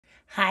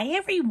Hi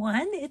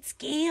everyone, it's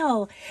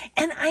Gayle,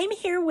 and I'm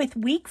here with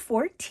week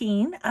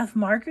 14 of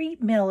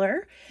Margarete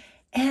Miller,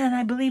 and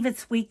I believe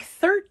it's week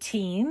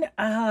 13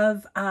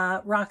 of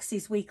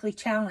Roxy's Weekly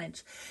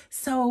Challenge.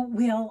 So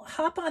we'll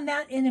hop on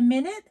that in a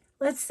minute.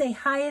 Let's say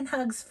hi and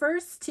hugs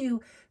first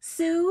to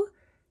Sue,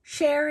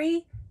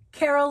 Sherry,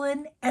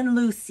 Carolyn, and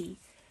Lucy.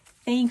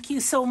 Thank you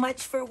so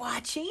much for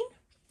watching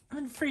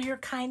and for your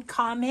kind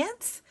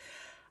comments.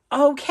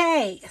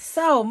 Okay,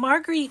 so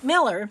Margarete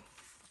Miller.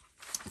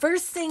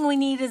 First thing we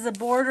need is a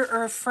border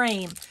or a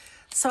frame.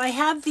 So I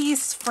have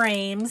these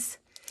frames,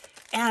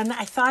 and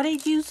I thought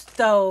I'd use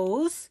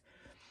those.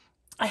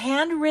 A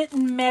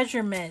handwritten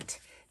measurement.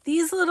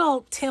 These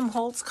little Tim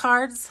Holtz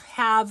cards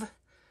have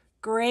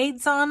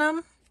grades on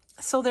them,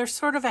 so they're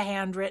sort of a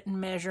handwritten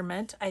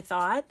measurement, I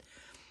thought.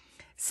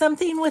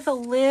 Something with a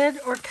lid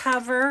or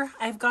cover.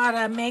 I've got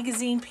a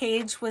magazine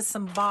page with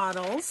some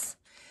bottles.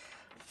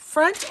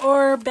 Front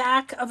or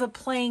back of a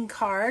playing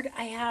card.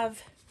 I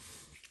have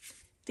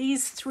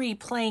these 3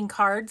 playing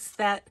cards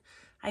that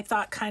I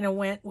thought kind of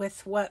went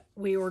with what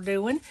we were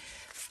doing.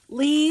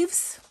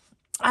 Leaves,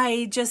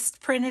 I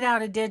just printed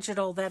out a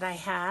digital that I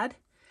had.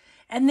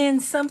 And then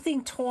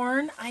something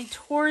torn. I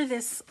tore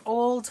this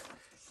old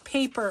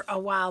paper a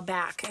while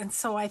back, and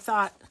so I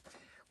thought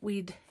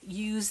we'd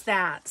use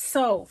that.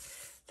 So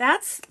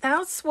that's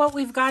what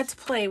we've got to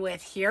play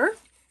with here.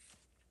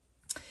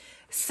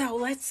 So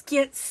let's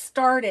get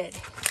started.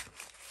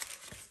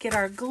 Get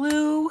our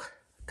glue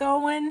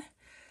going.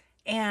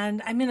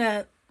 And I'm going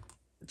to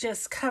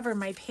just cover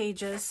my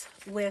pages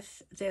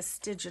with this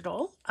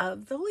digital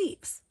of the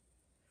leaves.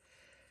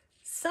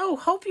 So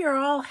hope you're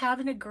all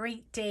having a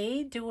great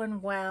day,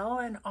 doing well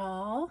and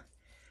all.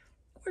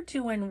 We're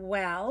doing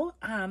well.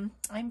 I'm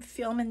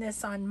filming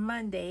this on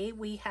Monday.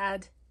 We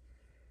had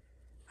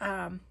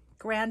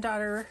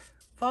granddaughter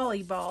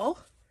volleyball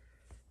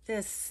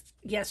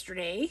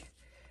yesterday,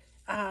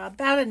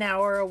 about an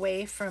hour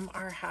away from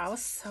our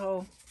house.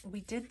 So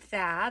we did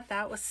that.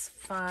 That was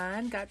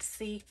fun. Got to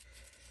see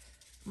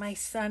my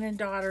son and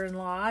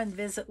daughter-in-law and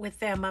visit with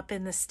them up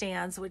in the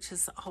stands, which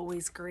is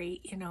always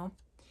great, you know.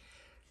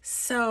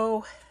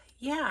 So,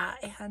 yeah,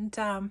 and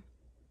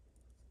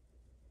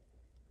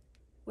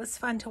was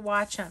fun to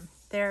watch them.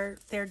 They're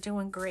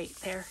doing great.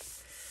 They're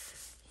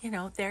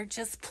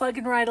just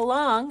plugging right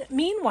along.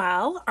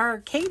 Meanwhile, our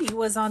Katie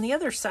was on the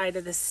other side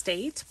of the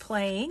state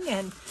playing,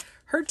 and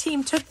her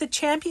team took the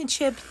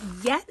championship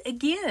yet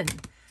again.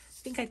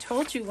 I think I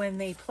told you when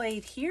they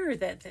played here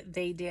that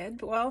they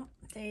did. Well,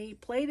 they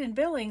played in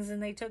Billings and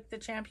they took the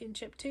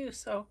championship too.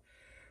 So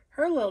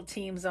her little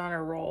team's on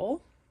a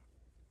roll.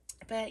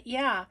 But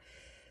yeah.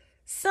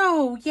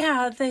 So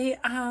yeah,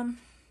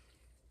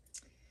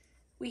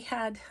 we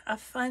had a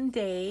fun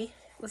day.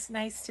 It was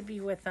nice to be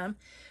with them.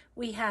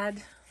 We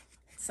had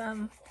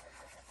some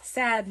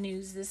sad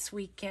news this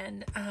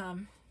weekend.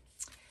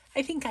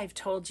 I think I've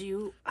told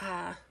you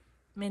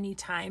many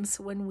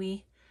times when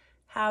we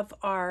have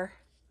our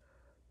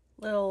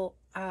little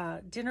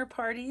dinner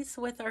parties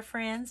with our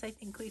friends. I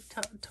think we've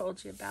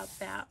told you about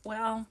that.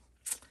 Well,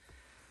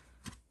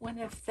 one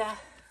of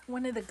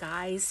the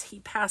guys, he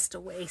passed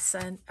away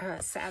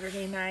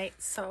Saturday night.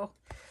 So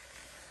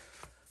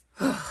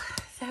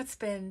that's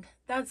been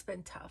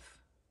tough.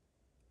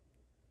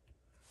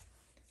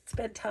 It's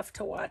been tough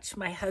to watch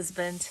my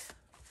husband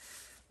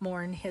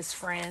mourn his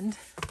friend,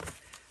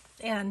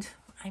 and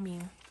I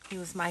mean, he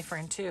was my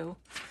friend too.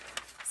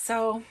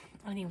 So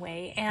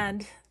anyway,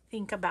 and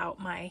think about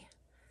my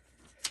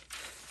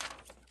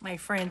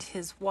friend,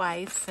 his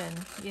wife,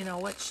 and you know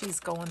what she's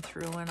going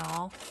through and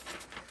all.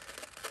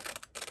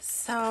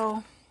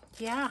 So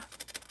yeah,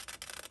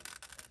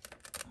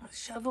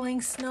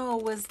 shoveling snow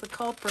was the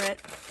culprit.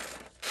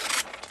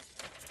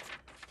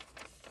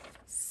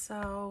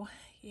 So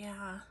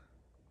yeah,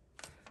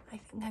 I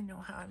think I know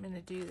how I'm going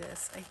to do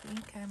this. I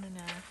think I'm going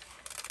to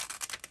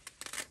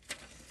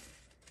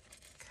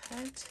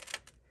cut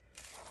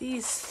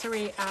these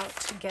 3 out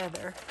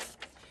together.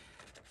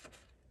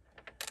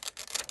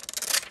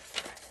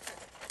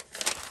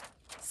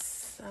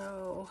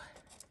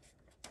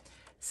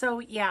 So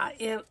yeah,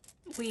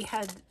 we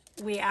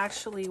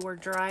actually were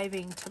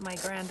driving to my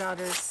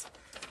granddaughter's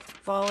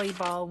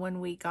volleyball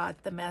when we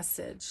got the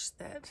message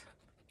that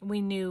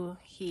we knew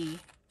he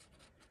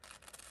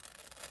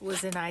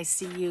was in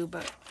ICU,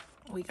 but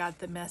we got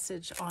the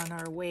message on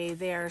our way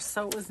there.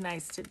 So it was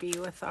nice to be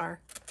with our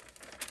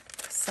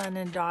son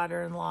and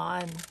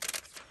daughter-in-law and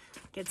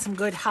get some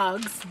good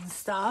hugs and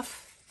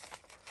stuff.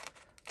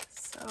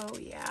 So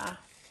yeah,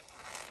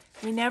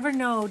 we never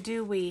know,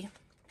 do we?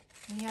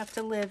 We have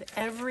to live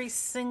every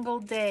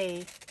single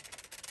day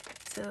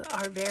to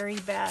our very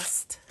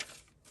best.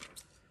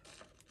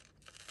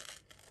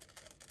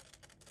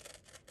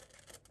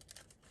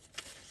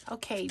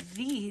 Okay,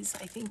 these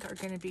I think are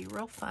going to be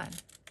real fun.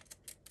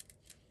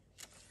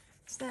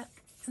 Isn't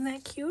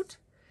that cute?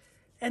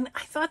 And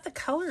I thought the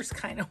colors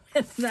kind of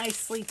went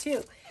nicely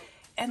too.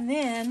 And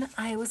then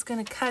I was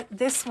going to cut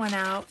this one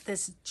out,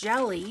 this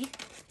jelly,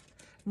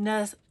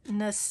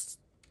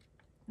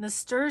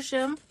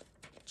 nasturtium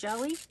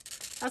jelly.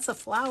 That's a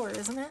flower,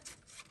 isn't it?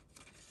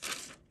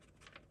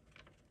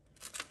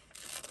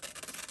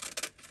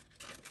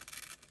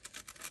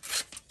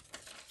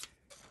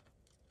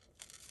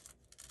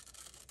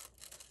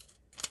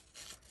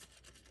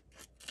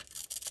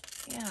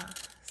 Yeah,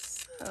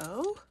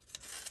 so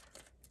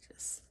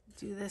just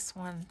do this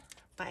one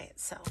by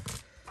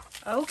itself.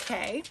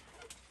 Okay.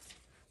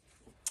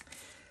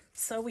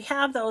 So we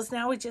have those.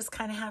 Now we just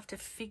kind of have to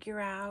figure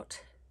out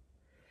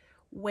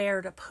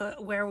where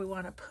we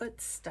want to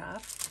put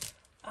stuff.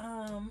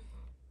 I'm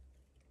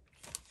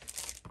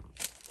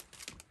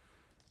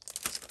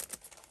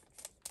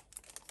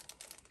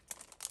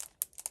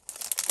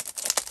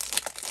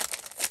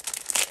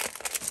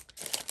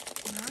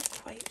not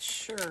quite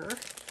sure.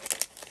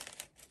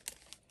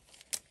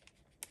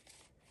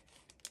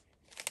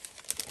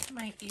 I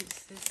might use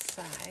this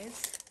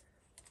size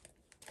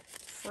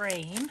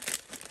frame.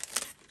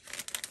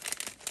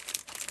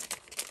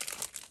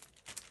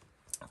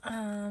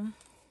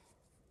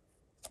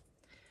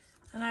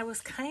 And I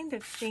was kind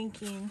of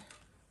thinking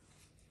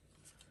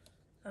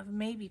of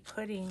maybe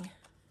putting,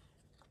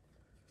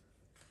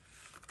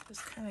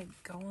 just kind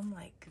of going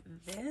like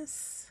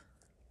this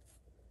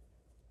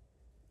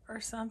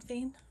or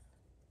something.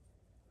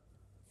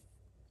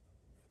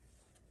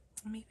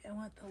 Maybe I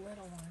want the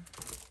little one.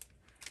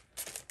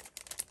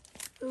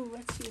 Ooh,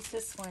 let's use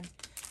this one.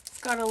 It's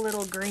got a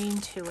little green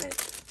to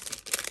it.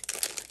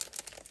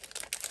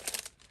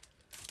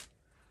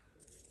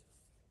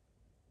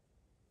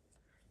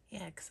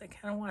 Yeah, because I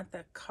kind of want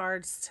the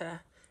cards to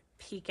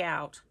peek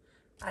out.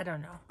 I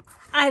don't know.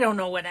 I don't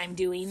know what I'm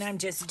doing. I'm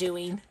just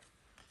doing.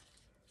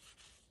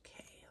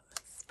 Okay,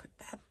 let's put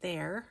that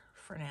there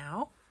for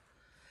now.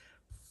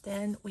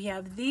 Then we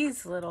have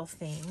these little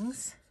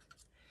things.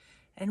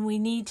 And we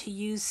need to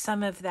use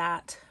some of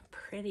that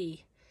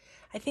pretty.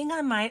 I think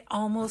I might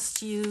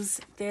almost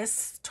use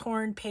this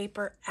torn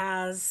paper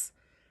as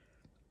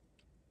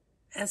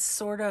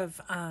sort of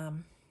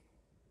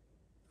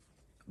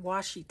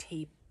washi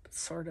tape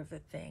sort of a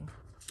thing.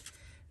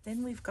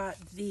 Then we've got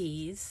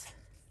these.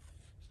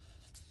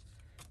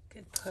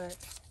 Could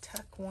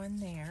tuck one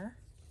there.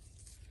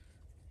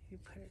 You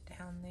put it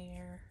down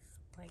there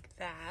like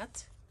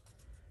that.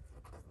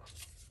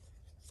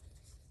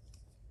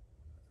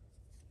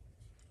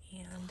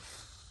 And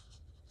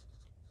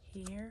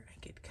here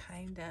I could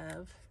kind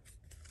of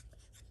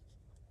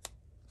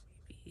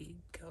maybe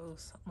go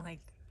something like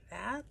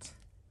that.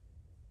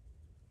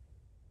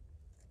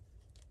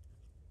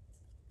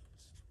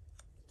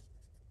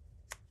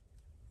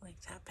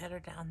 Like that better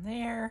down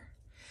there.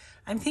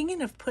 I'm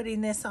thinking of putting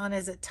this on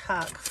as a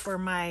tuck for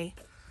my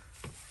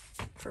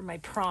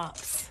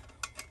prompts.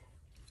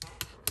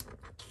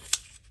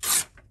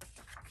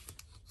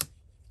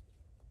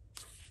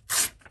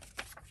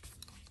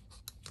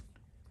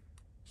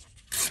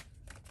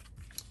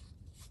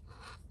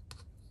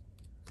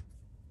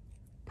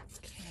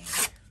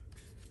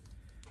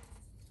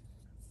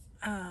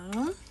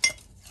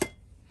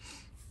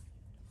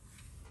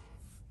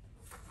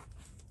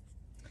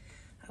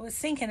 I was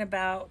thinking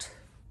about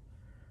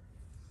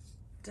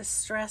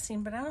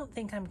distressing, but I don't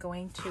think I'm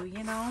going to,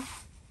 you know.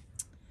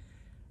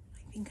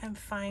 I think I'm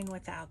fine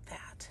without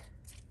that.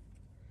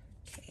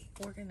 Okay,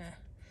 we're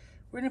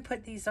gonna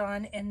put these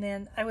on, and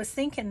then I was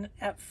thinking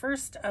at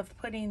first of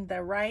putting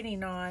the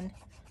writing on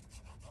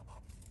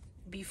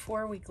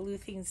before we glue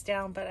things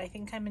down, but I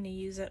think I'm gonna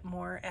use it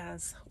more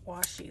as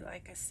washi,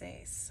 like I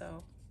say,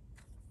 so.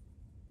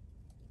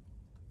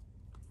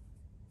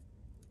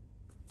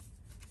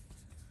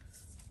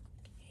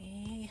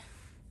 Okay,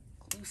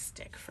 glue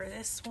stick for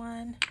this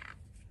one.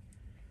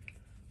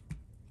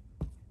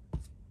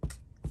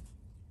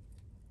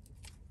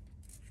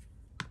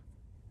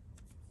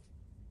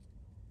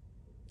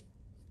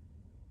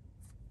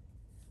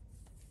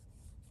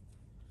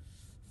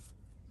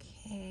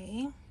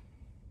 Okay,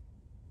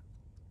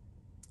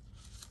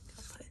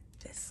 I'll put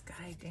this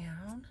guy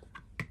down.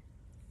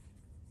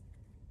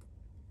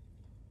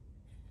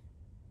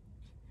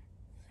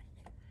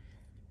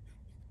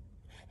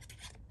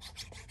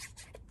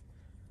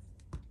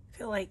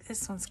 I feel like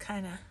this one's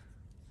kind of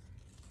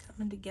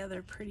coming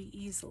together pretty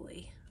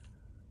easily.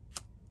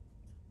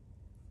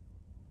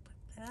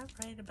 Put that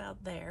right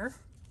about there.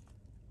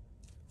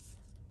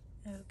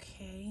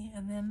 Okay,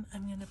 and then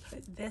I'm going to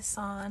put this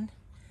on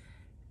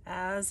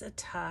as a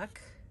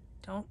tuck.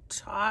 Don't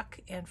talk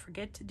and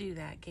forget to do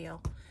that,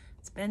 Gayle.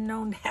 It's been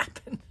known to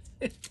happen.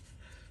 Okay,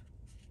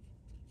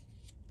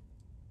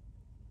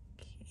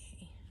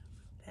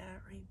 put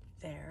that right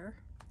there.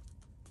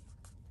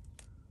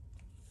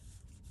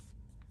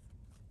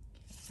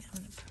 Okay, I'm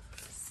going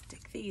to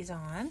stick these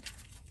on.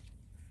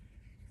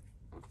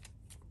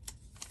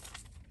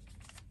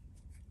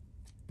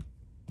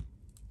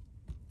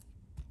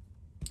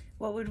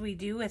 What would we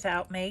do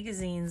without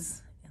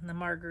magazines in the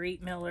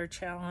Margarete Miller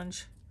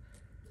Challenge?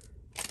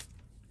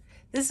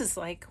 This is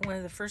like one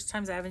of the first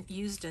times I haven't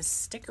used a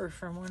sticker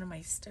from one of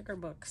my sticker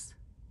books.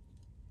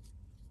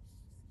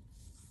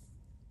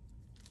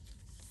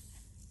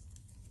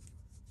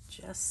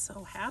 Just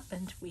so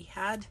happened we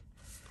had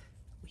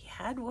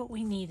had what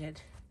we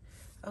needed.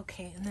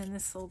 Okay, and then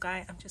this little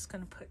guy, I'm just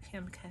going to put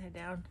him kind of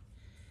down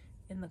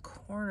in the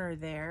corner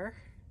there.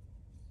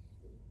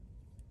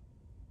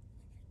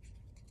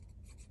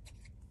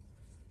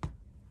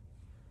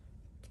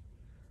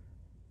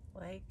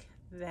 Like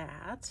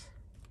that.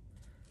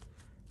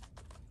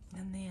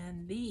 And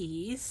then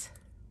these,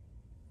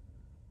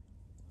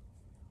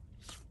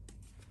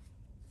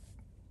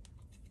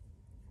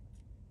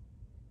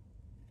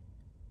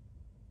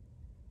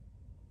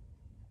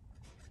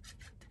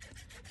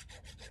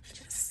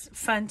 just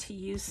fun to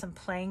use some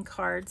playing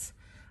cards.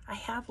 I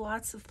have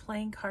lots of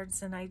playing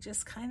cards and I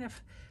just kind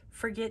of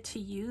forget to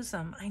use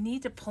them. I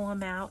need to pull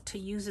them out to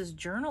use as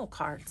journal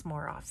cards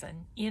more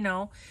often, you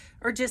know,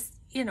 or just,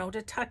 you know,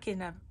 to tuck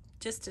in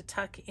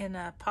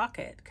a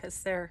pocket,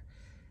 because they're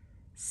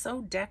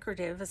so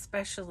decorative,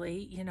 especially,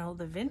 you know,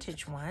 the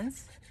vintage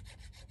ones.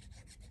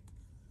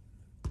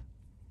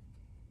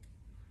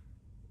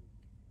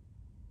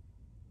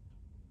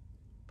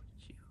 Put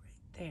you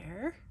right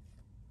there.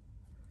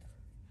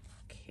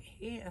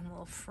 Okay, and a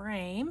little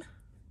frame.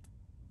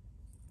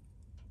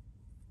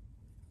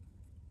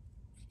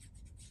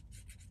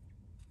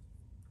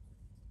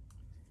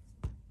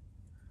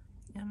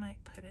 I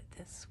might put it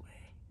this way.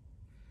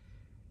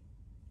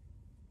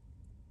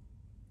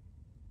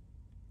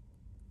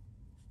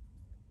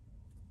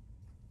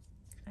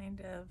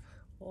 Kind of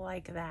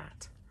like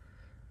that,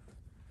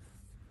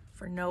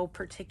 for no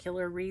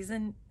particular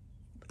reason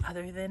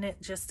other than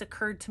it just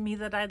occurred to me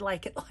that I'd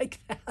like it like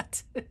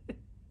that.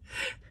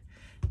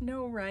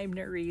 No rhyme,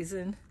 no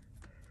reason.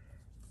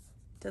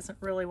 Doesn't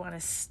really want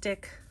to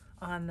stick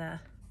on the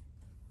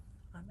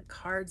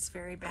cards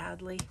very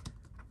badly.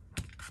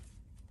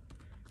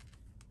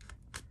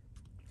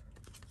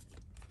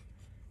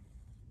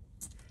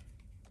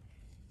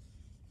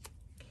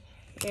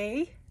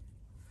 Okay.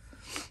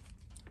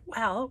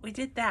 Well, we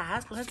did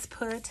that. Let's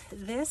put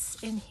this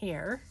in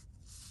here.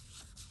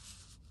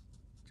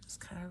 Just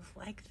kind of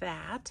like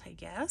that, I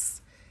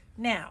guess.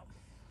 Now,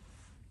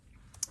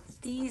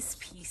 these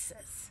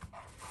pieces.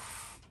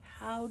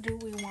 How do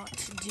we want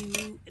to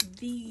do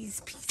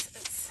these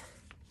pieces?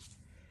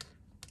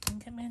 I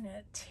think I'm going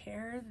to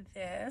tear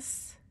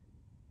this.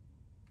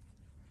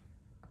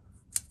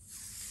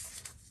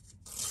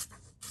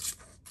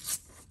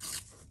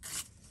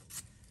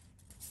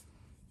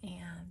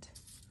 And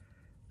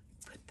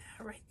put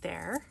that right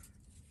there.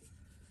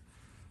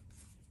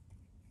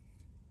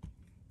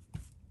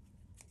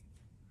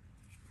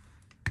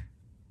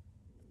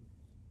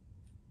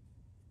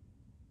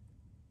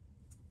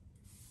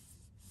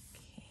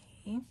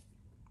 Okay.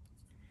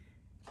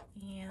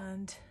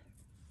 And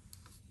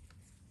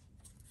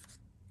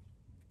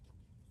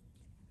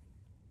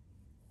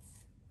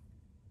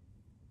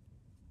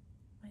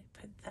might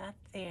put that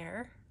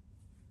there.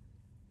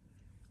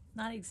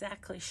 Not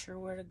exactly sure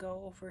where to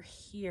go over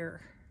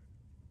here.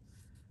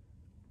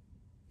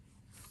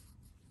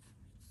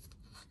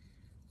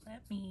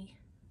 Let me,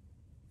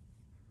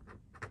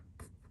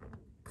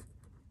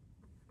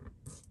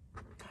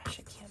 gosh,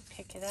 I can't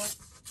pick it up.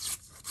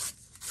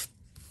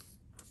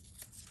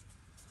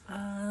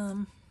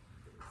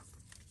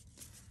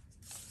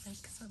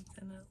 Like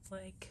something that's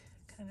like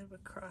kind of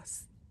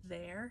across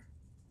there.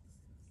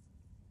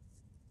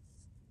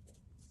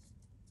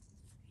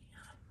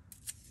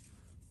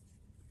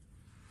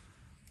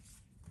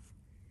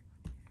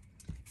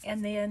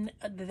 And then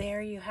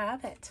there you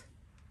have it.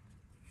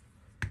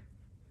 I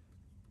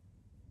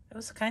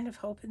was kind of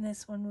hoping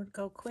this one would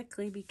go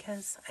quickly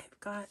because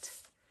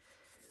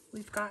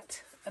we've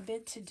got a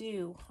bit to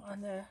do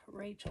on the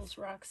Rachel's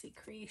Roxy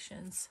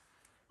creations.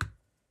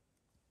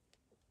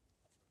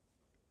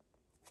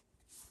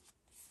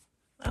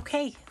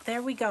 Okay,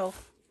 there we go.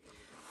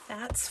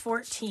 That's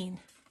 14.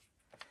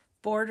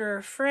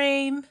 Border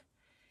frame,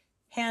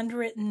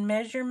 handwritten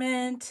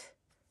measurement,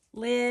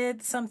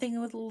 lid, something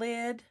with a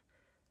lid,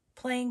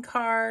 playing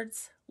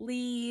cards,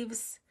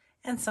 leaves,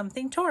 and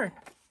something torn.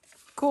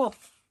 Cool.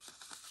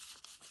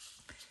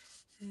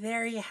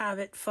 There you have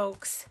it,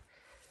 folks.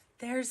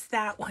 There's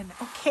that one.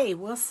 Okay,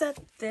 we'll set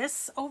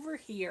this over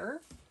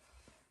here.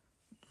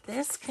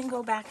 This can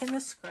go back in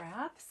the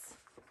scraps.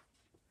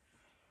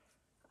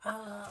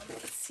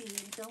 Let's see,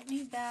 don't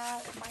need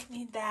that, might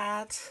need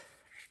that.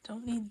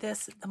 Don't need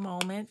this at the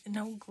moment.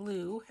 No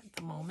glue at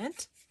the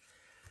moment.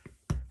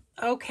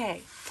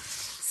 Okay,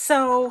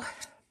 so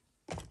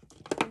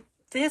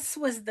this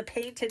was the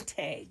painted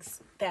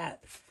tags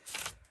that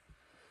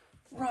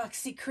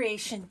Roxy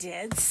Creation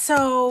did.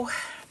 So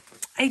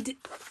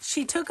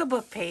she took a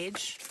book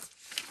page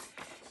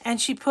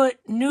and she put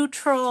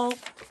neutral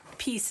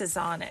pieces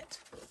on it.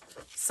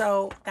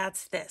 So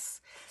that's this.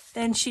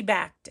 Then she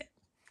backed it.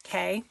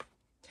 Okay.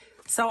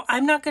 So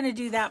I'm not going to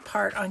do that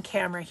part on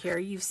camera here.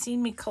 You've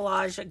seen me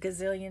collage a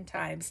gazillion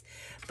times,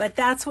 but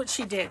that's what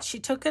she did. She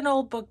took an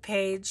old book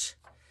page.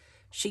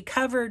 She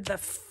covered the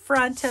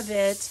front of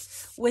it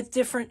with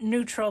different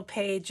neutral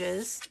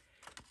pages.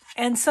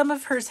 And some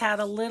of hers had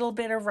a little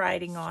bit of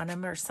writing on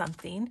them or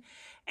something.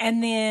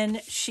 And then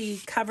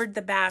she covered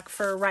the back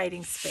for a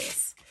writing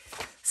space.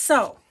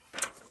 So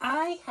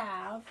I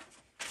have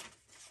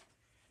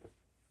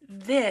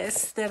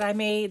this that I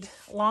made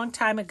a long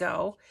time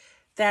ago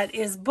that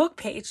is book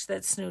page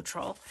that's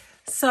neutral.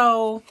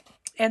 So,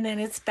 and then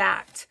it's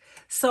backed.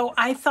 So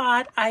I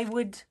thought I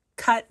would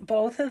cut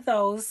both of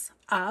those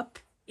up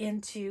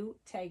into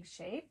tag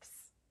shapes.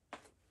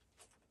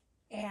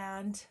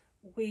 And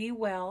we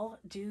will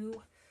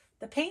do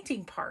the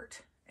painting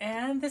part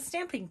and the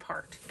stamping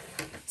part.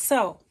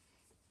 So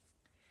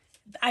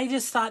I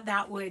just thought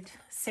that would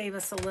save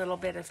us a little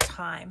bit of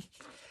time.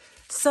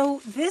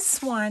 So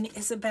this one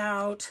is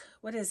about,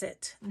 what is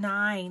it,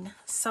 9.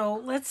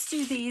 So let's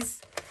do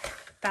these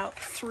about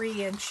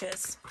 3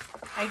 inches.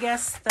 I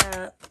guess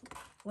the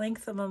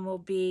length of them will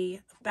be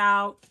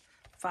about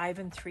 5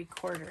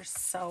 3/4.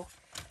 So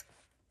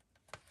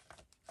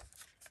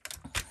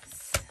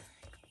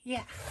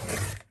yeah.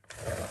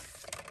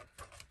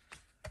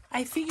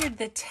 I figured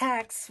the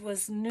text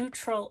was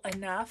neutral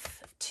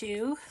enough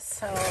too,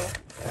 so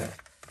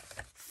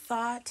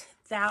thought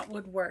that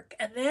would work.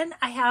 And then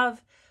I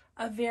have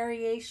a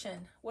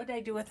variation. What did I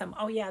do with them?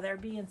 Oh yeah, they're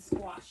being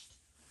squashed.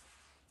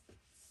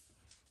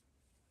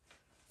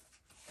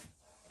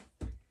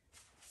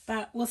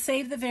 But we'll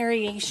save the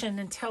variation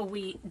until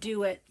we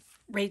do it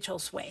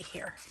Rachel's way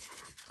here.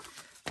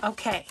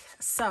 Okay,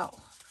 so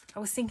I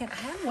was thinking I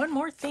had one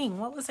more thing.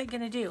 What was I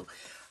going to do?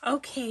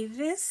 Okay,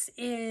 this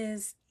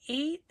is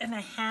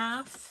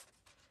 8.5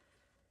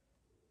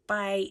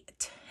 by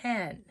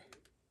 10.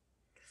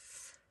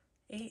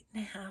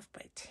 8.5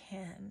 by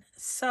 10.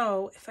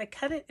 So if I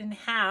cut it in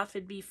half,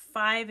 it'd be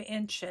 5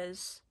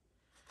 inches.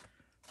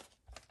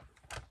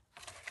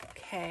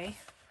 Okay,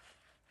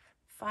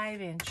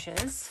 5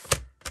 inches.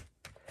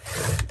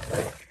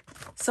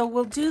 So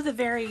we'll do the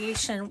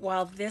variation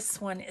while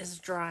this one is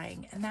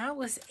drying. And that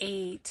was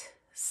 8.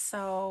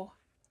 So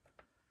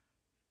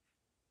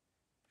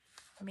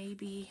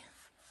maybe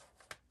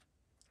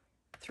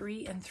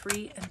 3 and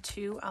 3 and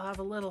 2. I'll have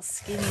a little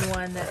skinny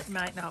one that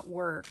might not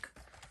work,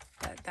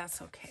 but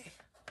that's okay.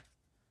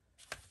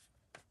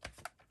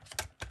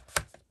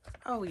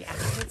 Oh yeah,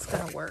 it's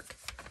gonna work.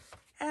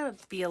 That'll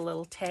be a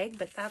little tag,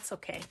 but that's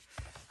okay.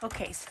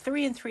 Okay, so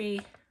 3 and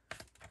 3,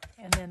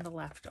 and then the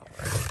leftover.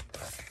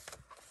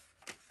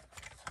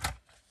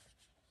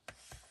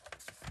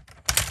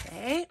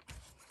 Okay.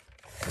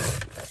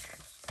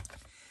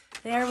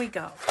 There we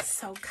go.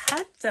 So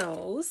cut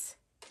those.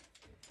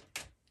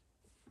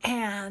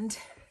 And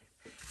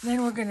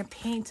then we're going to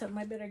paint them.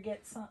 I better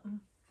get something.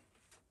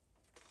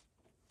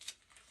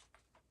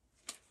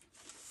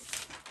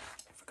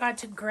 Forgot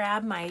to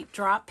grab my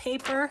drop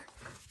paper,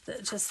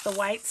 just the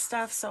white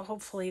stuff, so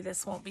hopefully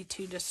this won't be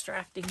too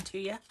distracting to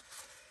you.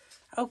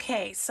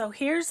 Okay, so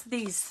here's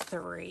these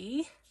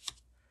 3.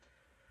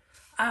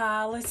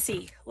 Let's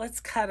see. Let's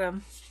cut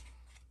them.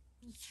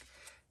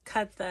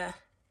 Cut the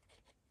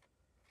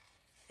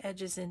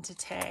edges into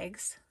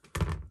tags.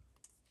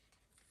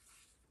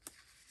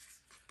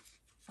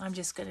 I'm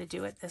just going to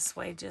do it this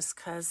way just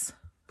because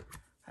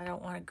I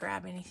don't want to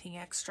grab anything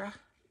extra.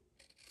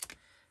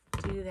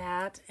 Do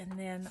that, and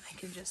then I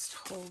can just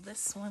hold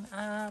this one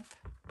up.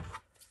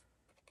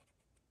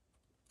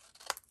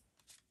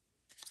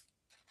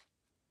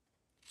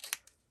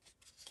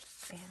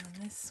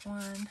 And this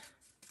one.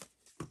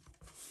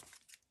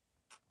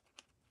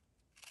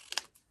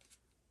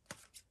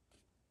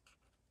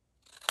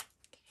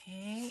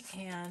 Okay,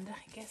 and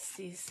I guess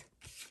these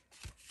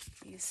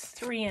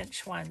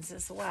 3-inch ones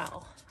as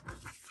well.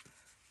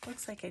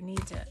 Looks like I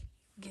need to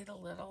get a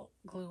little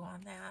glue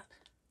on that.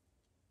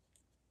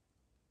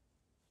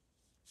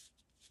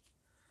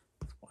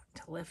 Want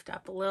to lift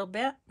up a little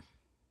bit.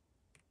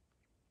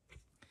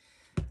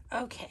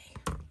 Okay,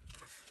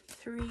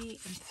 3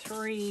 and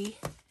 3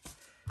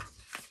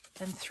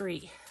 and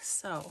 3.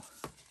 So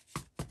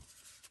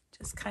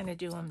just kind of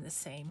do them the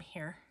same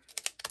here.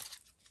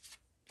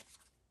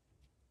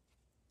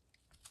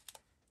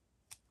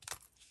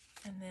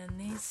 And then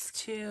these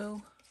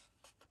 2.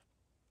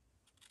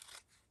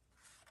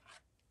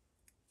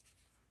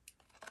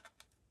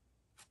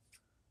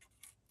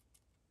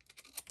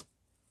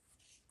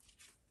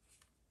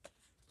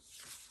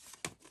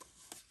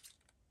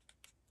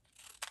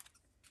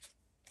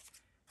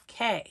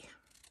 Okay,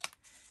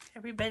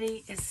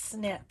 everybody is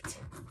snipped.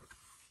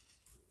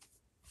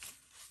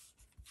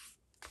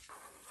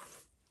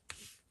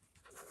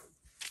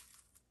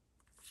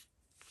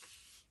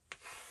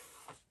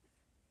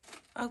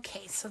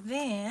 Okay, so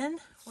then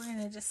we're going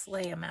to just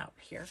lay them out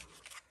here.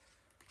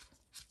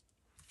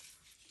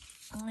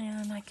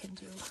 And I can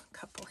do a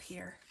couple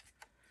here.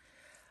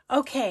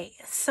 Okay,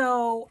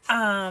 so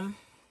I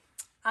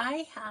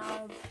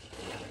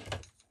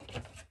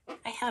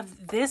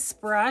have this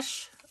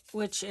brush,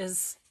 which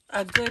is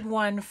a good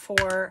one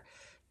for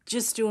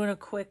just doing a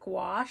quick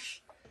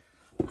wash.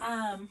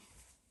 I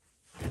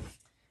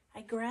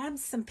grabbed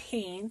some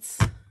paints,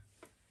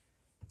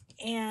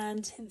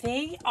 and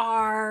they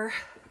are,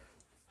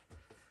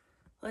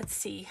 let's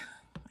see,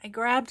 I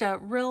grabbed a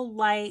real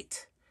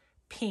light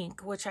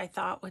pink, which I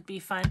thought would be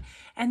fun.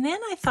 And then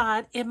I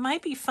thought it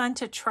might be fun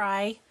to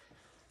try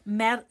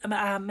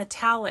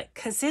metallic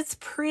because it's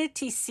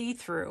pretty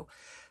see-through.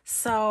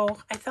 So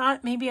I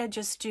thought maybe I'd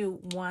just do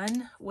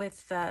one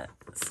with the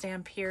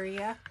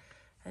Stamperia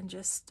and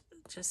just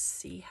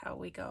see how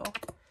we go.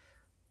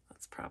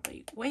 That's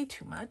probably way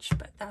too much,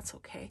 but that's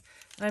okay.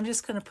 And I'm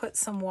just going to put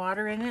some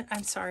water in it.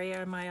 I'm sorry,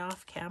 am I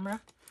off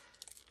camera?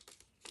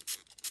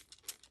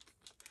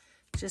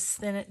 Just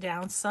thin it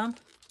down some.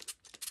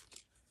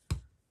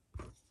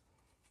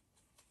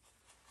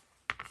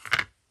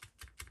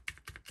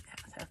 Yeah,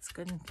 that's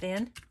good and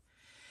thin.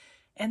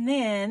 And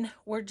then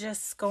we're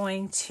just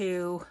going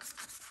to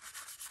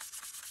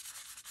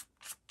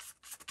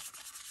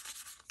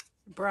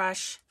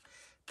brush,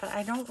 but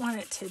I don't want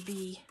it to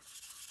be,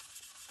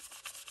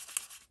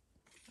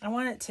 I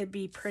want it to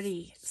be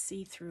pretty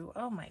see-through.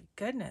 Oh my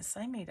goodness,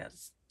 I made a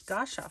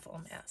gosh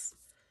awful mess.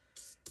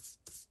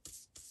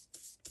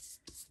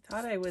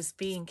 Thought I was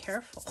being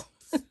careful.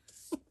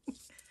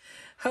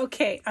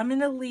 Okay, I'm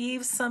gonna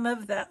leave some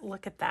of that,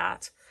 look at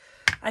that.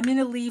 I'm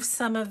gonna leave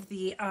some of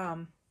the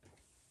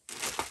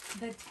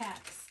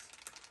text.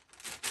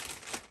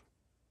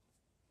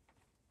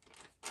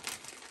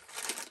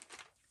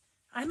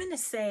 I'm gonna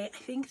say, I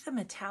think the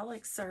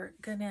metallics are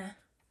gonna,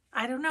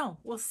 I don't know,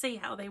 we'll see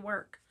how they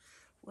work.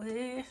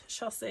 We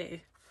shall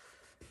see.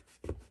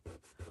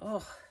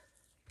 Oh,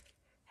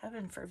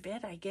 heaven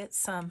forbid I get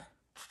some.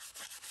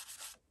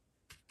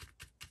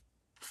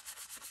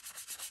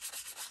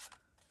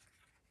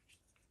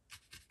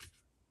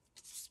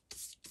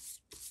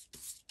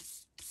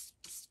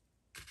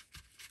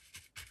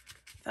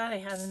 Thought I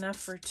had enough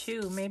for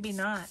two, maybe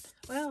not.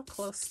 Well,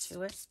 close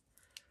to it.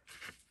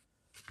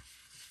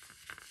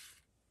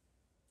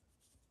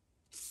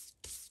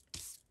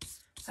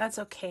 That's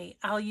okay.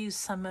 I'll use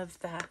some of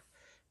the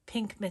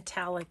pink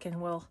metallic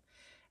and we'll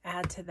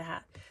add to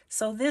that.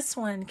 So this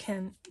one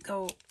can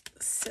go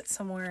sit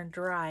somewhere and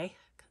dry.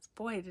 Because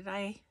boy, did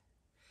I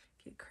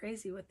get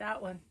crazy with that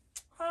one.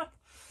 Huh.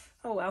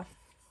 Oh well.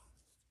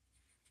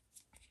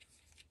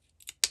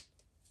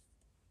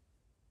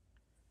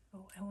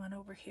 Oh, I went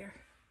over here.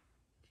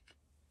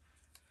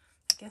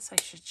 I guess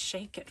I should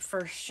shake it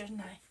first,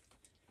 shouldn't I?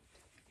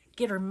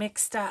 Get her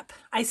mixed up.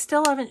 I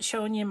still haven't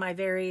shown you my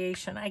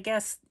variation. I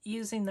guess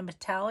using the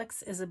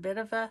metallics is a bit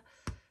of a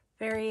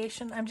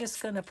variation. I'm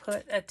just going to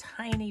put a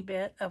tiny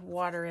bit of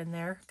water in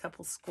there, a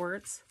couple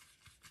squirts.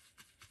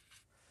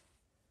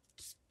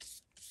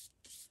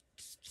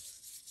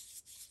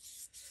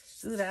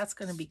 Ooh, that's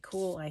going to be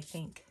cool, I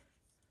think.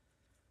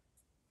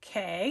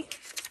 Okay.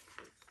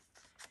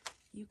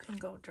 You can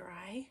go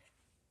dry.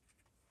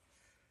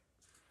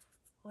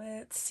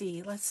 Let's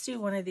see. Let's do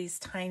one of these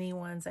tiny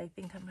ones. I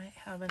think I might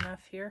have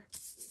enough here.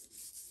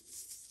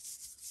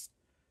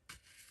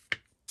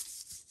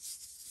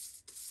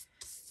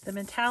 The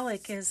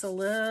metallic is a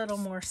little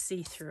more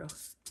see-through.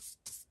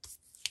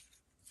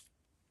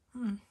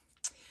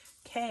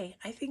 Okay,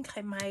 I think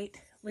I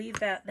might leave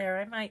that there.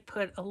 I might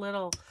put a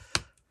little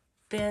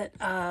bit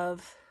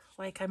of,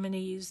 like, I'm going to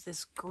use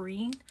this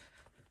green,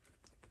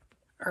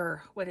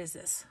 or what is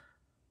this?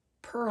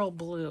 Pearl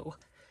blue.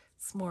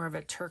 It's more of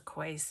a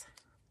turquoise.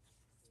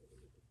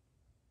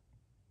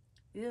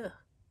 Yeah.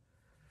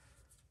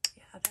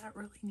 Yeah, that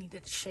really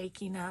needed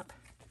shaking up.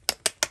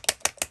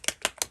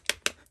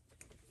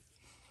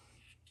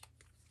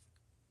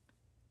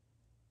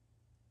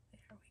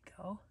 There we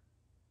go.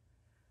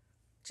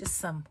 Just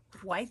some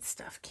white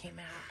stuff came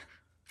out.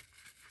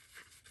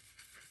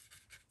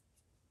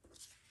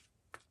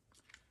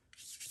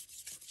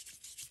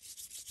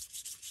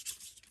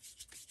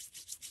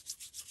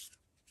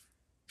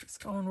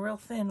 Just going real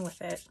thin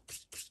with it.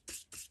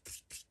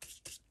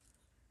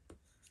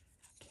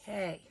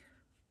 Okay.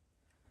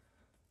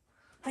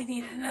 I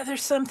need another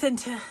something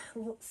to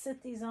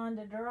sit these on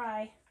to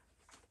dry.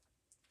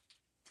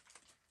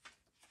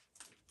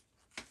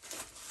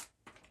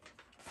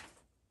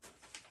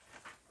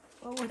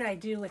 What would I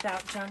do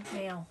without junk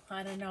mail?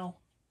 I don't know.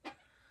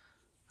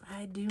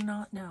 I do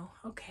not know.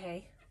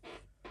 Okay.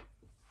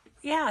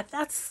 Yeah,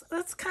 that's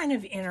kind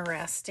of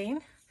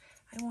interesting.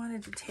 I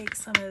wanted to take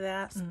some of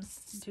that and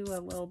do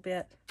a little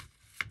bit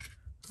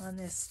on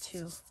this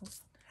too.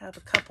 Have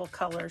a couple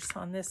colors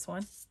on this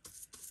one.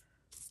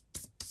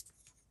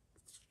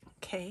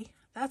 Okay,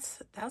 that's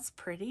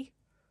pretty.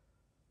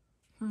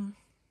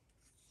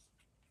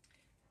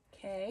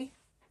 Okay.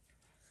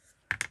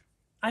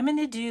 I'm going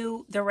to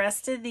do the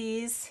rest of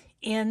these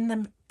in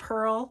the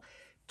pearl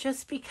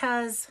just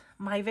because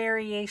my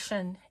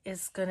variation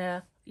is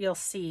gonna, you'll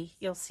see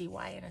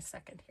why in a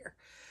second here.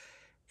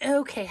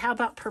 Okay, how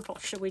about purple?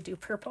 Should we do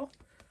purple?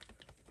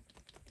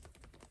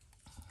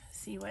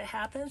 See what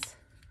happens.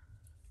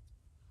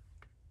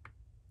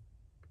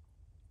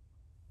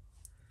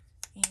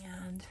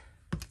 And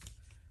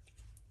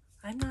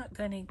I'm not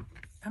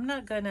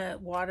gonna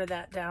water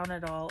that down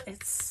at all.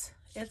 It's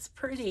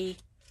pretty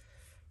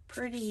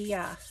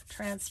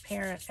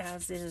transparent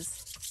as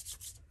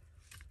is.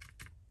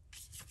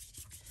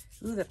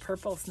 Ooh, the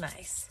purple's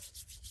nice.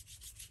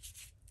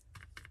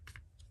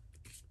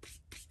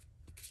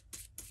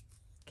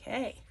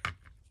 Okay.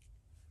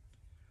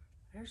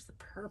 There's the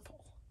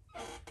purple.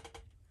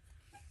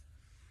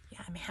 Yeah,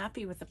 I'm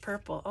happy with the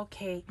purple.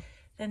 Okay,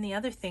 then the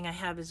other thing I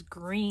have is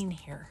green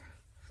here.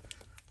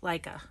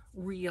 Like a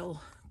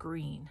real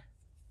green.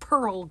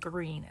 Pearl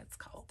green, it's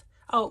called.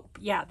 Oh,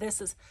 yeah,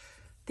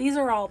 these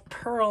are all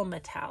pearl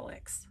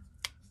metallics.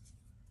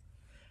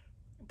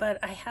 But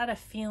I had a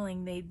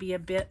feeling they'd be a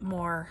bit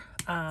more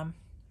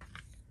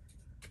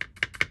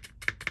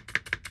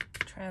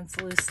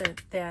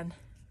translucent than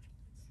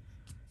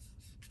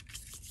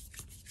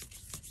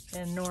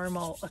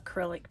normal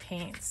acrylic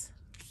paints.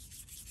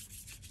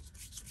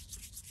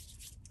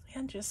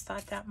 And just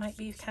thought that might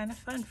be kind of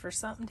fun for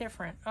something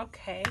different.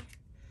 Okay,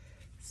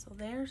 so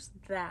there's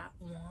that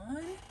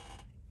one.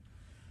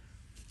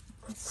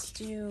 Let's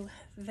do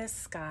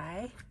this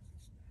guy.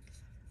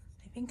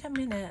 I think I'm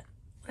gonna,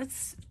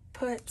 let's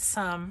put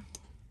some,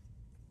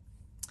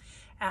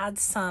 add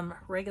some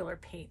regular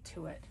paint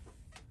to it.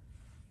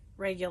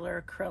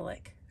 Regular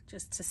acrylic,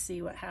 just to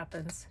see what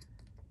happens.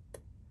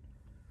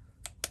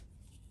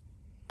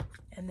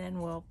 And then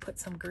we'll put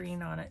some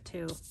green on it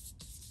too.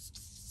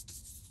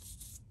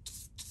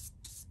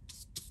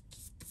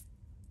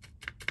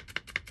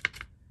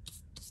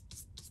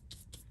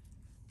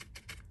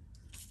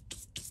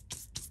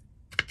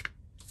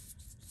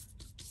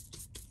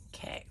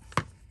 Okay.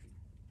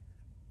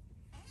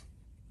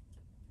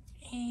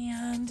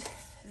 And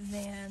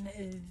then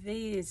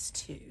these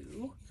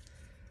two,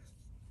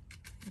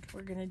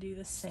 we're gonna do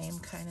the same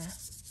kind of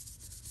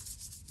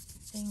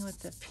thing with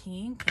the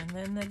pink and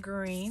then the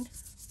green,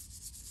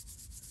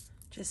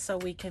 just so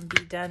we can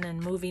be done and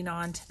moving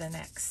on to the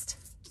next.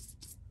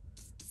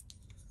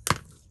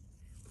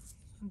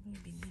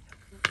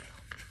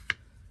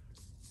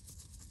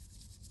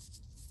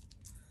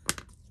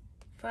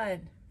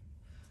 Fun.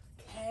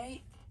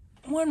 Okay,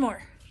 one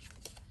more.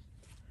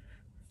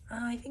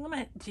 I think I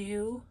might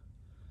do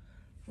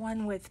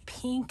one with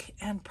pink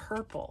and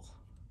purple.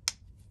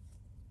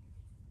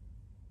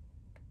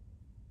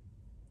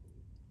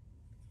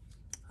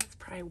 That's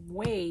probably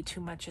way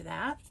too much of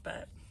that,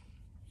 but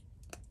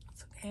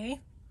it's okay.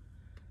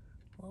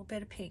 A little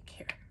bit of pink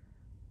here.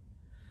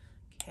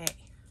 Okay.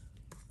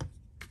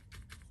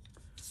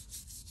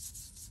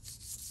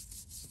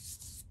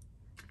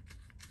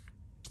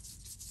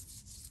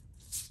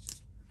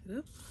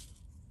 Oop.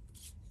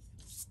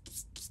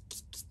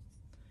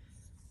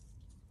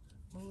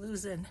 I'm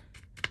losing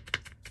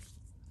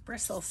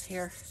bristles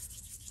here.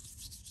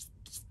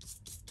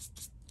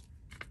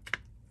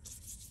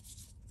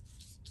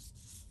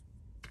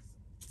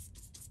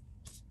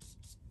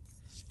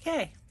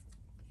 Okay,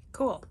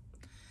 cool.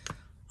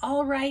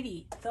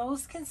 Alrighty,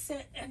 those can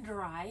sit and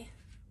dry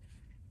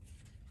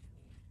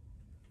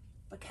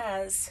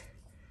because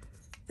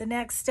the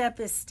next step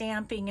is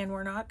stamping, and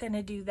we're not going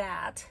to do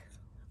that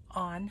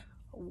on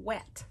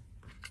wet,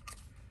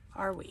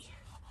 are we?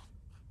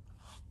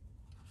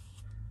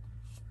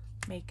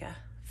 Make a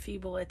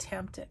feeble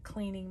attempt at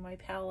cleaning my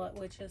palette,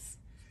 which is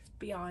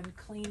beyond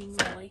cleaning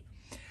really.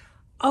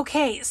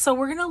 Okay, so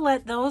we're gonna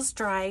let those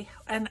dry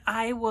and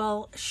I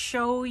will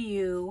show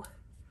you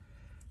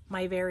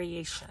my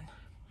variation.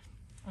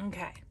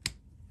 Okay,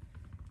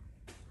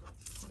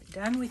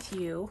 we're done with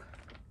you.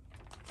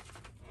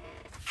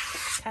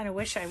 Kind of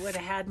wish I would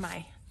have had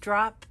my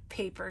drop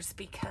papers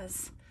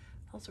because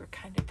those were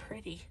kind of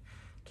pretty.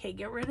 Okay,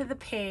 get rid of the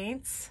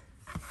paints.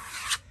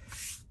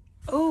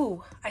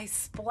 Oh, I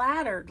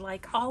splattered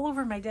like all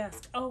over my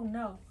desk. Oh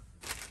no.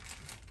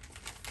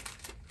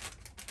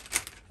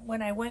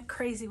 When I went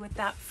crazy with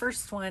that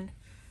first one,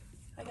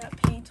 I got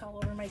paint all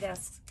over my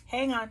desk.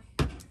 Hang on.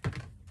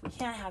 We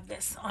can't have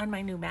this on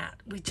my new mat.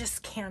 We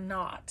just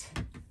cannot.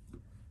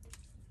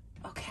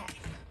 Okay.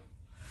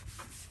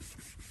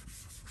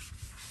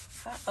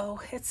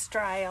 Uh-oh, it's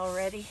dry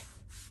already.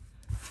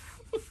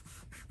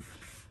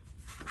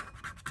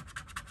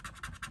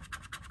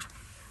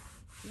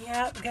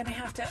 Yeah, I'm gonna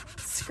have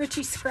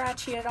to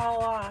scratchy it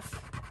all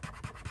off.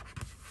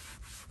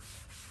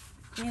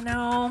 You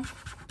know,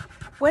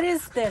 what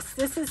is this?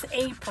 This is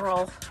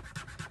April.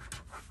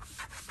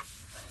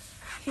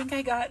 I think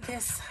I got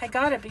this. I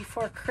got it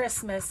before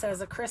Christmas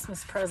as a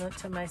Christmas present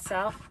to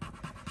myself.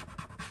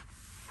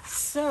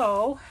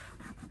 So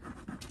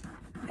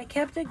I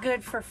kept it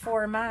good for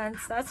 4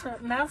 months. That's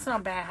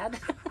not bad.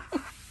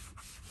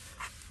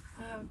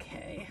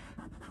 Okay.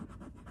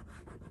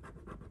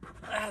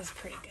 That was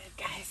pretty good,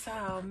 guys.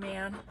 Oh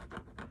man.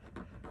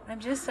 I'm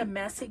just a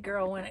messy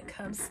girl when it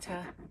comes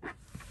to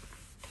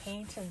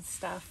paint and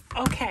stuff.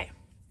 Okay.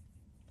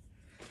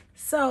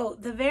 So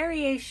the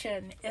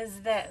variation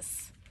is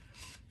this.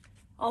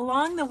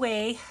 Along the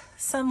way,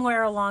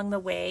 somewhere along the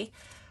way,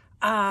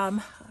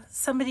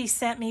 somebody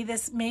sent me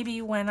this, maybe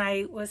when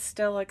I was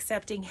still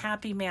accepting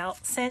Happy Mail,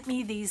 sent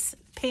me these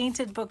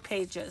painted book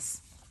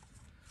pages.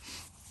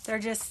 They're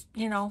just,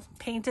 you know,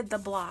 painted the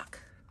block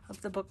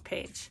of the book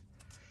page.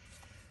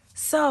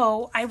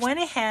 So I went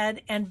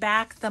ahead and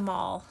backed them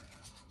all.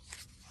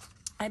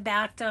 I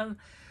backed them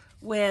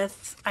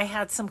with, I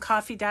had some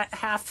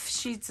half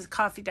sheets of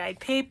coffee dyed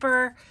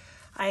paper.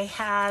 I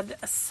had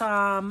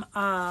some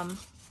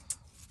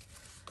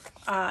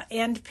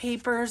end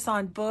papers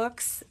on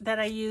books that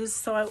I use,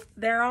 so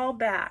they're all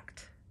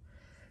backed.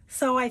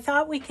 So I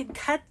thought we could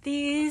cut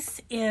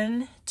these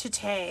into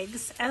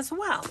tags as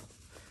well.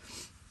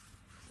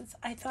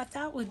 I thought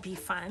that would be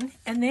fun.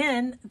 And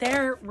then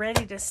they're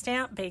ready to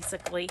stamp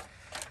basically.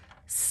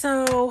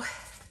 So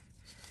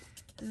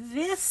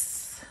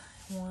this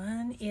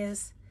one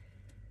is,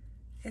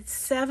 it's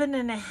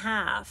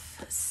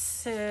 7.5.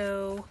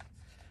 So,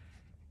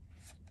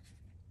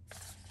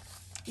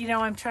 you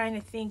know, I'm trying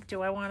to think,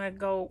 do I want to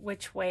go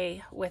which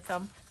way with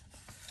them?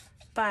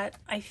 But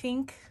I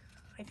think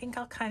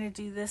I'll kind of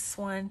do this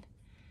one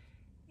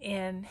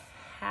in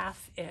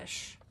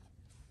half-ish.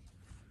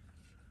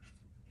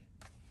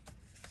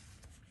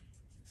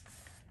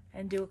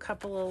 And do a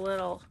couple of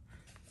little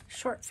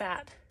short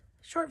fat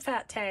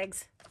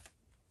tags.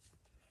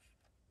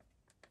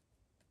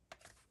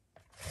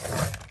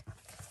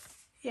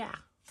 Yeah,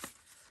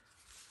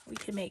 we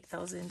can make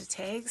those into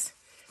tags.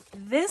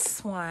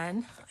 This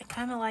one, I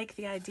kind of like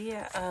the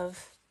idea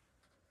of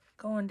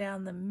going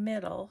down the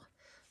middle.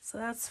 So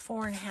that's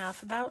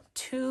 4.5, about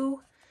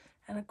 2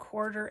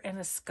 1/4 and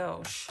a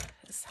skosh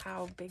is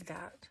how big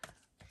that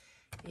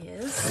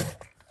is.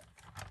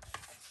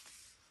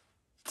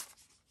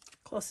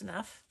 Close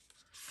enough.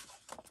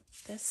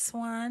 This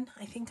one,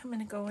 I think I'm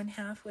going to go in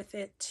half with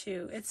it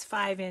too. It's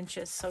 5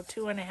 inches, so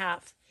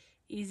 2.5.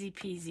 Easy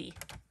peasy.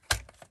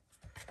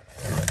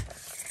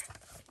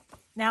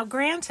 Now,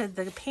 granted,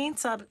 the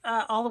paint's up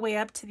all the way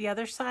up to the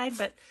other side,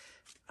 but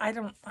I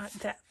don't,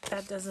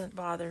 that doesn't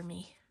bother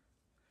me.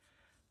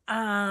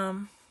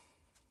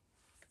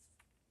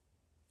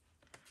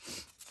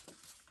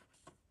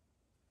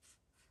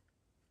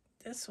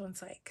 This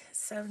one's like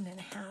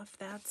 7.5.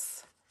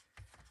 That's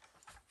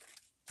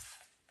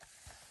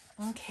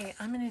okay.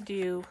 I'm going to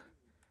do,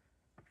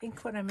 I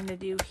think what I'm going to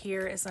do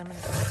here is I'm going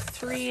to go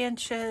 3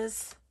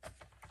 inches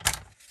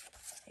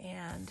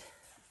and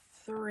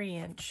 3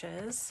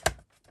 inches.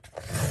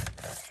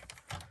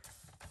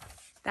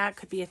 That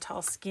could be a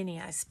tall skinny,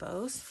 I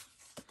suppose.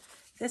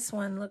 This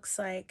one looks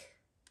like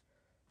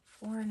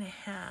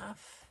 4.5.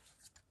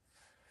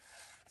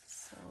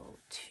 So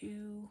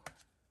 2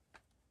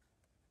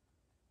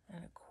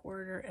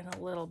 1/4 and a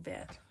little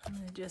bit. I'm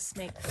going to just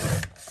make,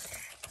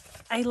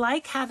 I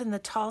like having the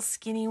tall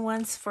skinny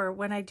ones for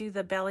when I do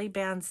the belly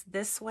bands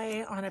this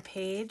way on a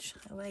page.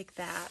 I like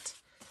that.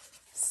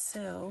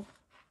 So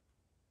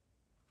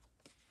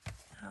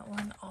that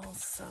one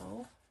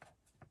also.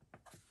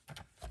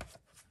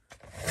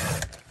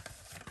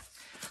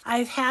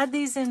 I've had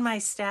these in my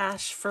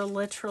stash for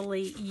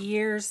literally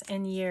years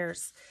and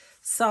years.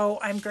 So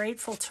I'm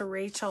grateful to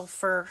Rachel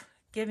for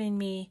giving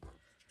me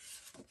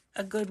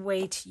a good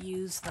way to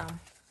use them.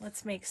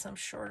 Let's make some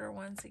shorter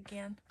ones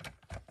again.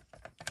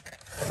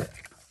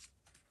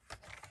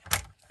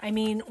 I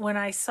mean, when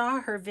I saw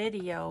her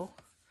video,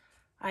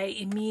 I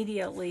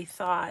immediately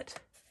thought,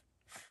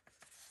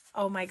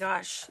 oh my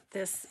gosh,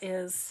 this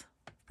is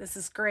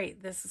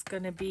great. This is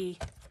going to be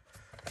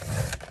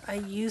a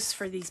use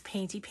for these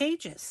painty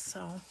pages.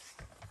 So,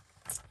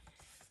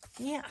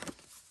 yeah.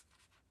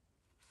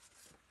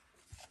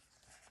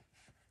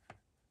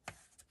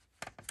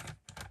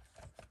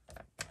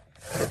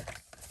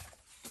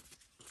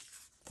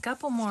 A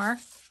couple more.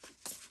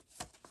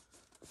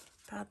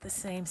 About the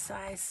same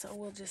size, so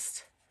we'll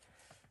just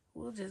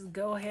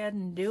go ahead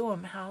and do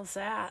them. How's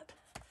that?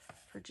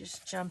 For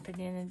just jumping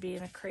in and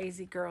being a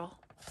crazy girl.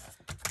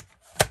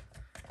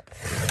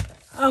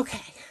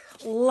 Okay,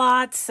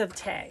 lots of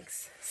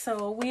tags.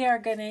 So we are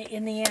going to,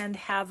 in the end,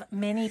 have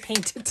many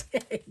painted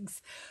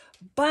tags.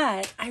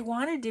 But I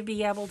wanted to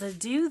be able to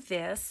do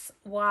this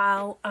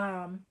while,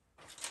 I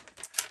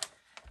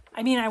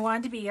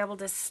wanted to be able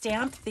to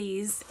stamp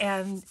these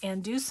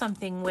and do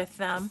something with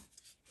them,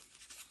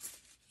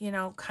 you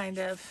know, kind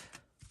of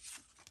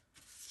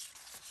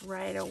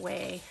right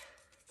away.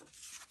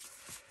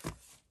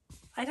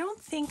 I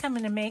don't think I'm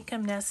going to make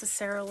them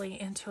necessarily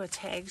into a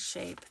tag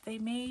shape. They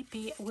may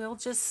be, we'll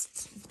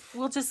just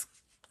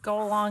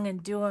go along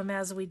and do them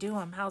as we do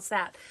them. How's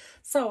that?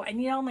 So I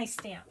need all my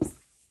stamps.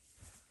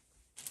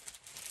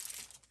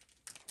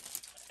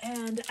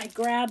 And I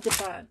grabbed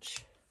a bunch.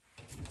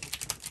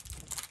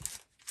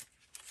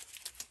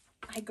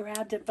 I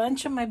grabbed a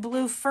bunch of my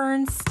blue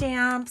fern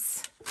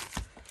stamps.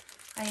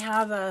 I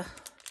have a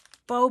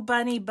Bow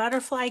Bunny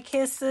Butterfly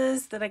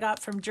Kisses that I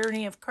got from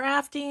Journey of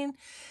Crafting.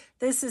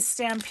 This is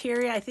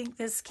Stamperia. I think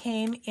this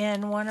came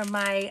in one of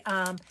my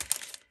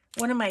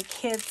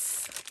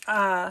kits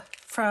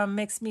from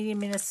Mixed Media,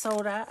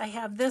 Minnesota. I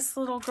have this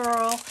little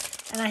girl,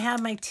 and I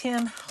have my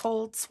Tim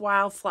Holtz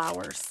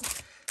Wildflowers.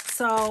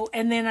 So,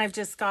 and then I've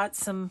just got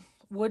some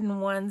wooden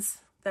ones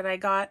that I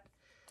got.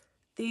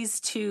 These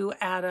two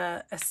at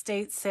a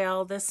estate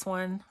sale. This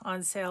one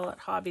on sale at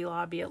Hobby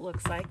Lobby, it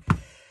looks like.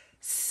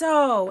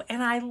 So,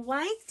 and I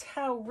liked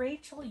how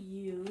Rachel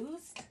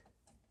used,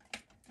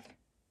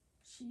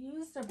 she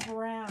used a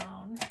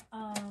brown.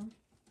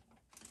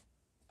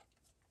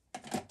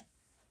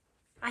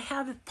 I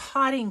have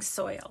potting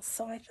soil,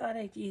 so I thought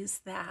I'd use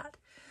that.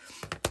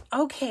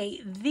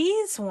 Okay,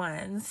 these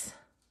ones,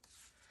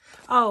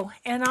 Oh,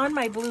 and on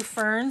my blue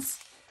ferns,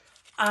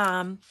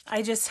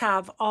 I just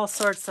have all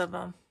sorts of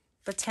them.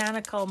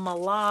 Botanical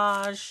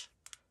Melange,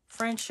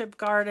 Friendship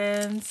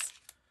Gardens,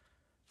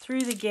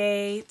 Through the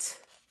Gate.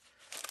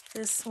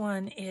 This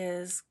one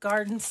is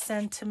Garden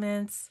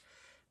Sentiments.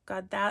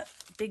 Got that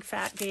big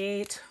fat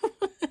gate.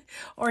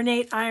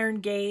 Ornate Iron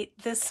Gate.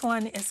 This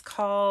one is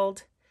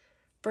called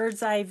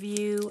Bird's Eye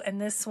View, and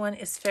this one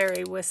is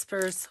Fairy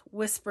Whispers,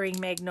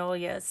 Whispering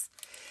Magnolias.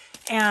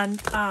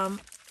 And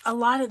a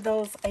lot of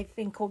those I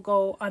think will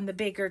go on the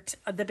bigger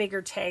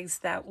tags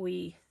that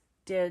we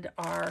did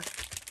our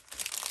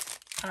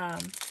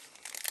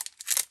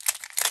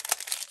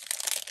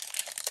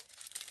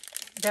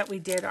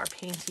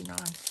painting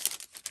on.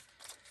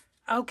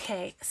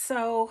 Okay,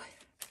 so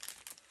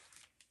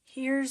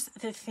here's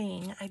the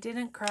thing. I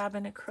didn't grab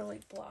an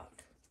acrylic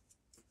block.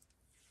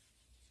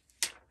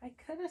 I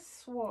could have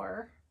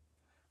swore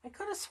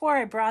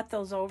I brought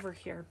those over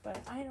here,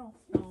 but I don't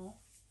know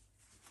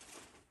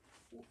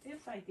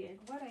if I did,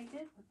 what I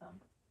did with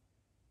them.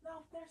 No,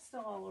 they're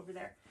still all over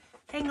there.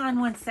 Hang on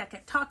one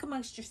second. Talk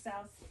amongst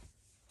yourselves.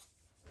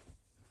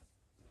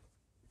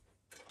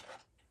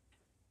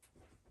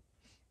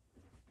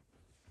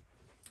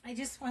 I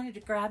just wanted to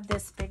grab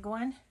this big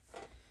one,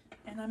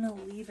 and I'm going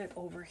to leave it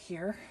over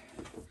here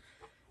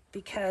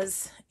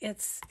because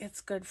it's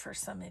good for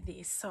some of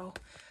these. So,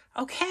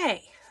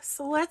 okay,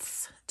 so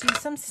let's do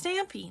some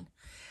stamping.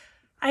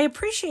 I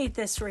appreciate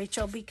this,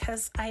 Rachel,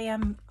 because I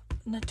am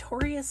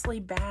notoriously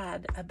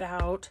bad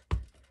about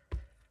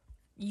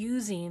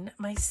using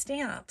my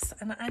stamps,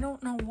 and I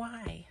don't know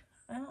why.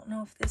 I don't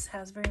know if this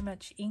has very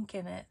much ink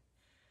in it.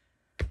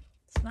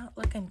 It's not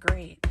looking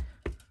great.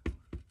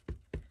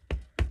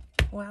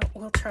 Well,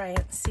 we'll try it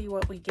and see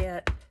what we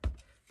get.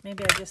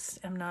 Maybe I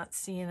just am not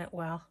seeing it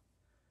well.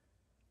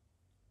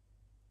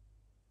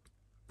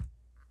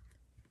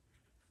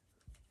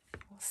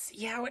 We'll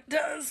see how it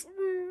does.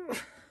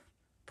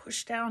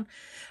 Push down.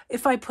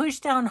 If I push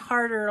down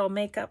harder, it'll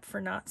make up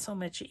for not so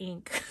much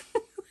ink.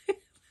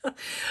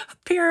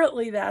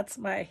 Apparently, that's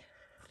my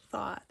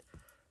thought.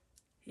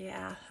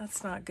 Yeah,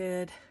 that's not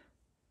good.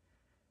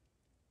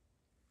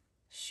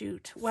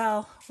 Shoot.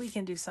 Well, we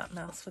can do something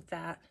else with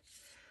that.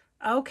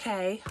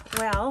 Okay,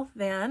 well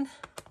then,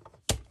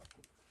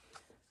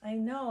 I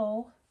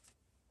know,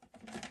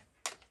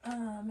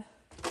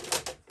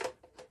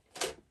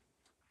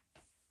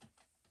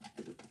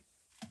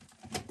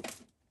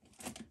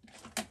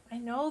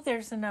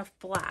 there's enough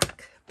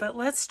black, but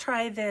let's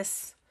try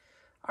this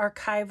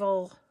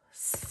archival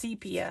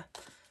sepia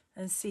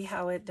and see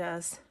how it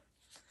does.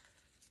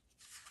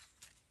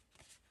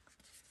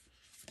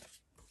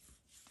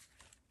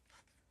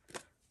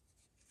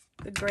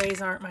 The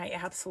grays aren't my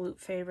absolute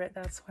favorite.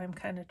 That's why I'm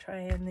kind of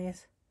trying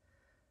these.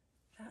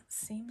 That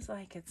seems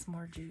like it's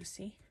more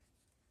juicy.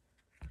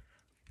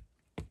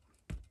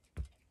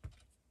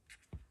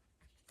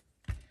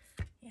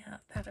 Yeah,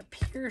 that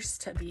appears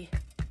to be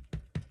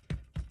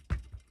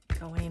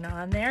going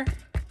on there.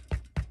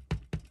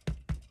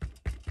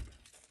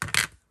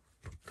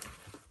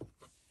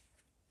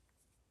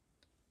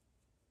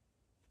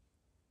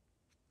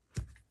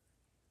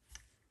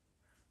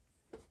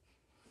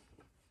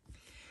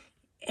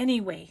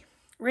 Anyway,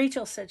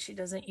 Rachel said she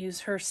doesn't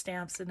use her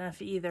stamps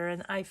enough either,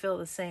 and I feel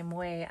the same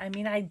way. I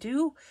mean, I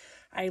do.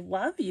 I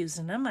love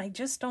using them. I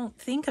just don't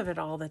think of it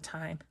all the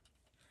time.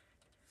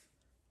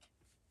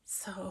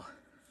 So,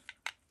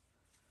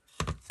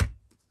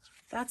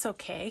 that's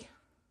okay.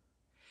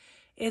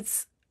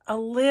 It's a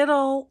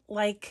little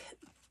like,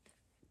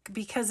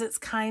 because it's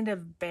kind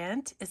of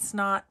bent, it's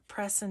not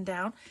pressing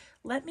down.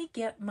 Let me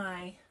get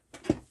my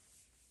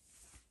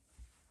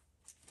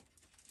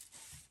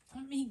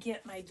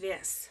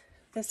this.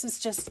 This is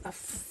just a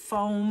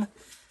foam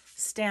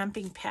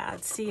stamping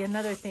pad. See,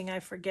 another thing I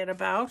forget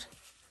about.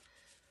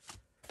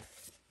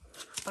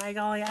 By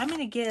golly, I'm going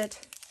to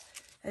get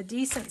a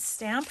decent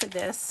stamp of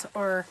this,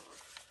 or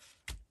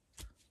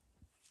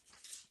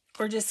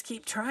just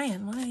keep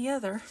trying, one or the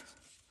other.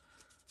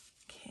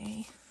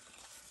 Okay,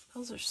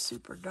 those are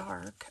super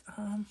dark.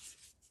 Let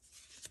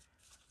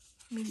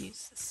me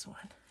use this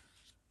one.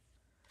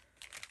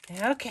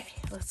 Okay,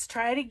 let's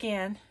try it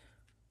again.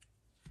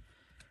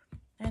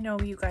 I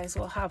know you guys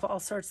will have all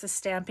sorts of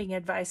stamping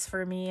advice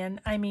for me, and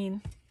I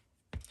mean,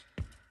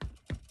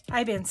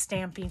 I've been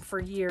stamping for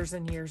years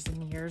and years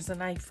and years,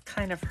 and I've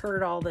kind of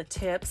heard all the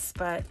tips,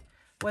 but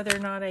whether or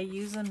not I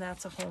use them,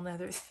 that's a whole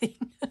nother thing.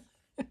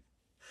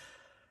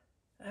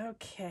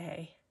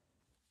 Okay.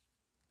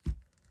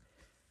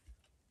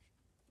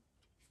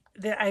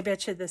 I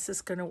bet you this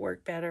is going to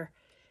work better.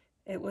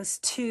 It was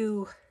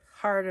too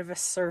hard of a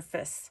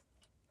surface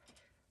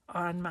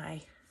on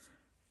my,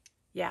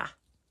 yeah.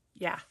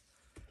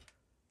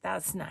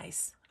 That's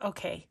nice.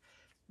 Okay,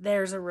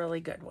 there's a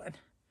really good one.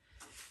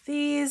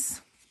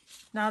 These,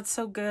 not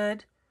so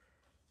good,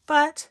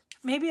 but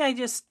maybe I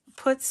just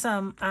put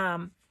some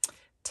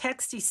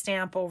texty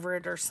stamp over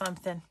it or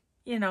something.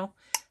 You know,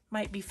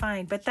 might be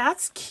fine. But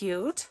that's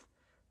cute.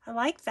 I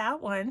like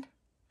that one.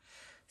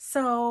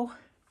 So,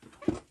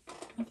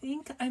 I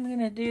think I'm going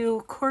to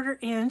do 1/4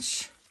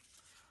 inch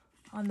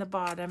on the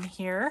bottom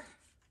here.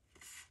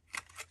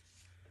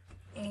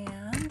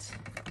 And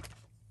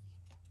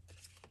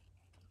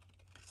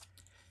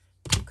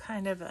do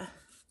kind of a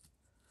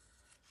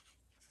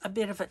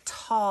bit of a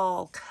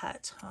tall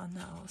cut on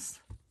those.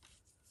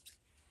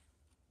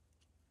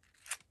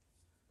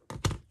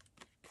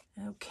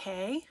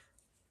 Okay,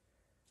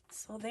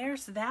 so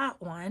there's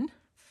that one.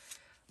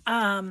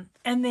 And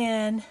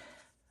then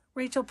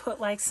Rachel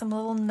put like some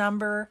little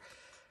number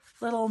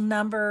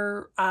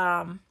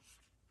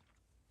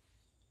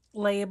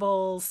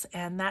labels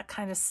and that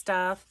kind of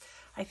stuff.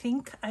 I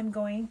think I'm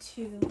going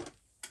to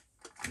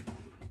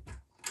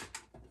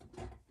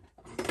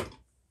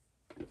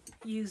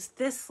use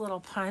this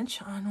little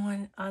punch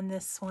on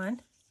this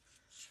one.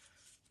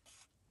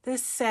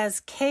 This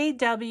says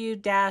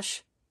KW-TRIO.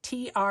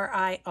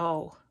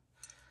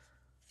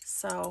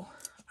 So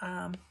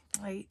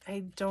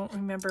I don't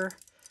remember.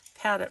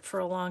 I've had it for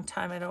a long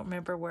time. I don't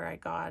remember where I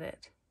got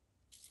it.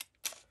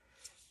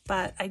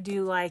 But I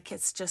do like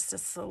it's just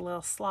a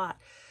little slot.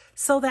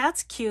 So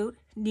that's cute.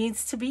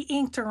 Needs to be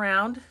inked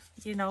around,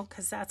 you know,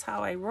 because that's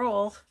how I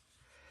roll.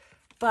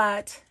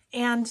 But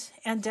and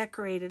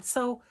decorated.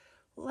 So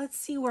let's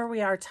see where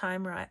we are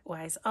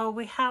time-wise. Oh,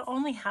 we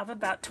only have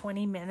about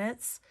 20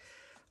 minutes.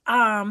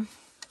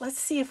 Let's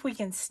see if we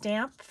can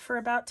stamp for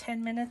about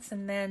 10 minutes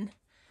and then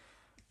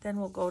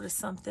we'll go to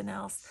something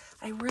else.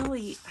 I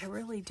really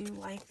do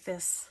like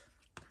this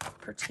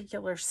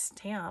particular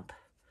stamp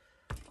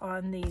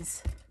on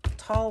these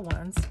tall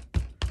ones.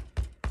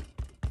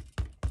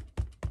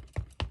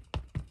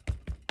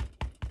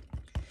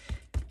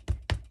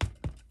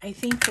 I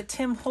think the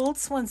Tim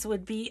Holtz ones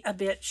would be a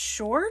bit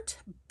short,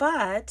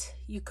 but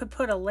you could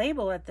put a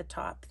label at the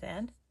top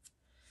then.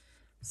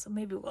 So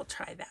maybe we'll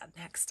try that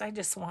next. I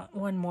just want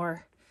one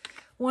more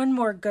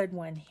good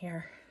one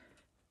here.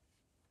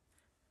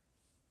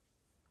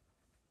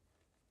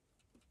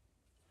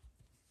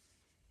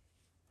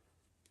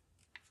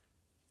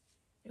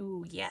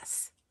 Ooh,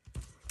 yes.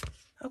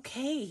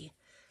 Okay.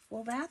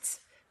 Well, that's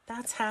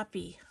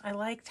happy. I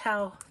liked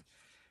how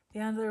the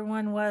other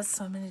one was,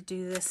 so I'm going to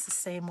do this the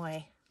same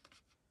way.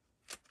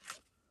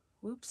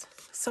 Whoops.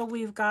 So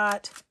we've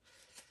got,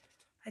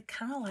 I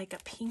kind of like a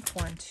pink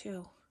one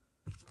too.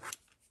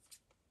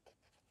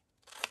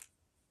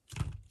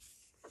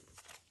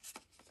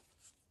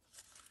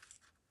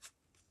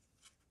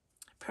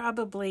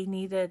 Probably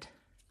needed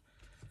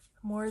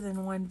more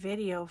than one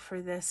video for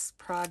this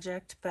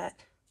project, but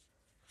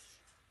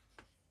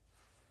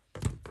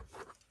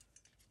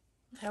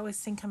I always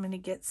think I'm going to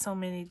get so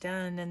many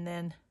done and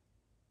then,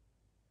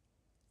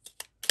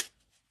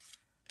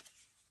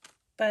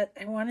 but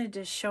I wanted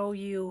to show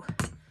you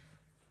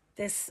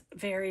this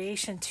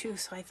variation too,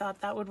 so I thought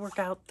that would work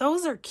out.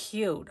 Those are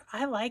cute.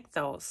 I like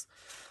those.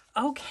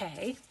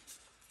 Okay,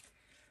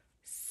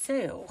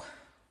 so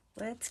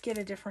let's get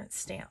a different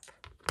stamp.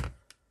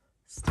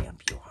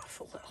 Stamp you off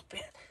a little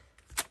bit.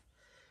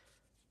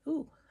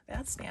 Ooh,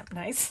 that stamped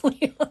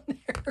nicely on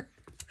there.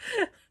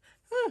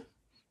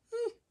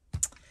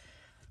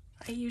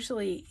 I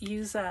usually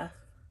use a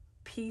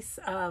piece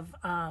of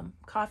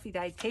coffee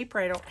dyed paper.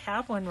 I don't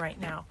have one right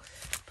now,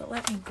 but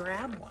let me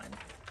grab one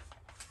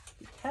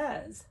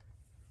because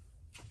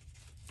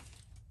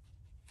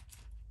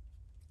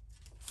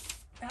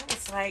that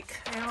was like,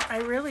 I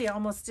really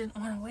almost didn't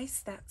want to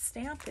waste that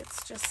stamp.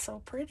 It's just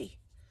so pretty.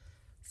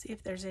 See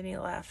if there's any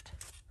left.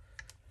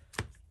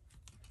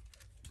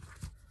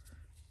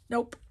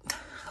 Nope.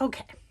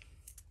 Okay.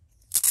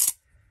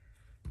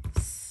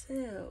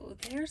 So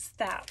there's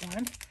that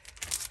one.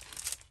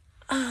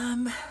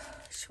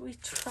 Should we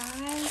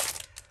try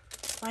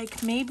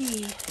like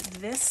maybe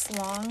this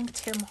long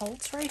Tim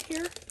Holtz right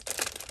here?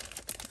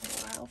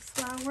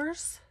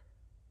 Wildflowers.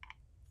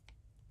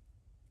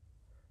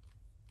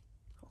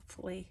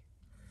 Hopefully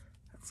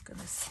that's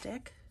gonna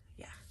stick.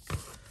 Yeah.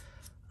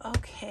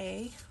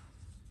 Okay.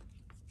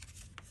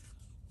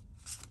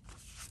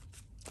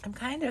 I'm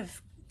kind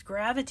of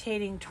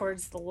gravitating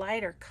towards the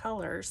lighter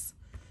colors.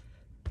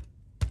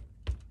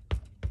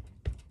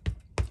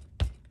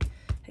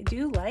 I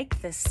do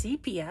like the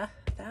sepia.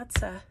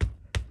 That's a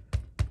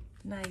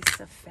nice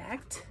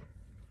effect.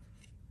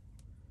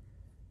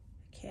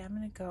 Okay, I'm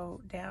going to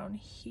go down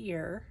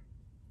here.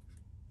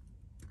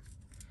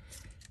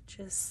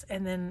 Just,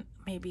 and then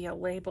maybe a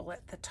label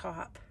at the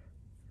top.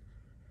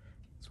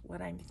 That's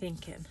what I'm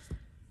thinking.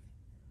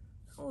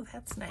 Oh,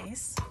 that's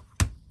nice.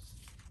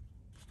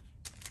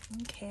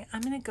 Okay,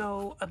 I'm going to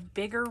go a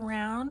bigger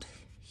round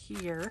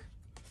here.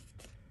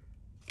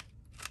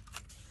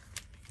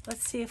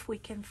 Let's see if we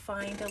can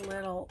find a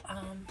little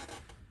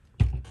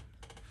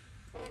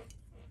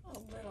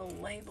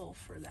label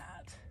for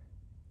that.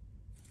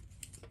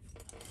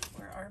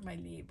 Where are my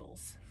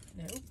labels?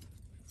 Nope.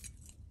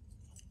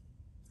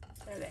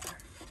 There they are.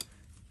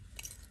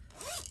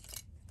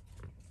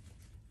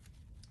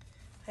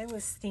 I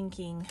was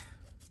thinking,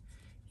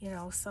 you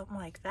know, something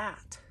like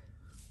that.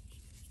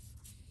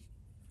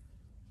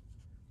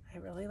 I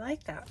really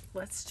like that.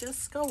 Let's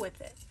just go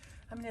with it.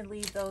 I'm going to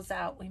leave those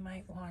out. We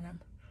might want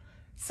them.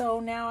 So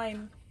now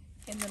I'm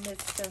in the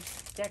midst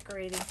of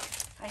decorating.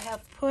 I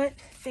have put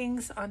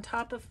things on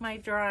top of my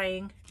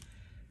drying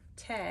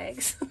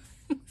tags.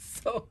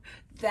 So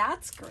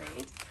that's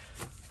great.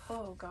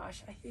 Oh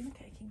gosh, I think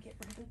I can get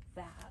rid of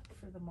that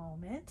for the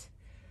moment.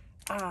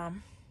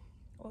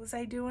 What was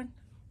I doing?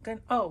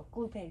 Oh,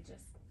 glue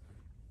pages.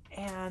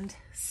 And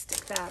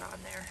stick that on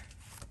there.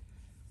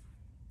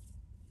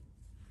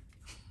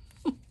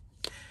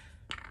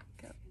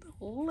 Got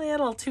a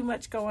little too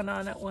much going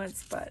on at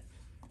once, but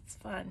it's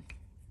fun.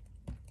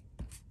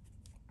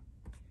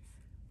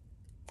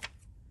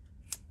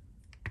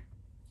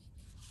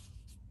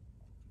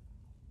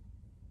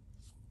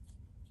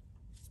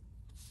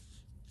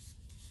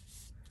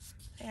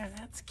 There,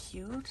 that's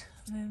cute.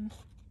 And then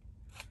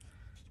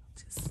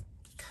just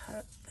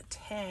cut the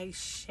tag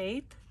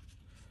shape.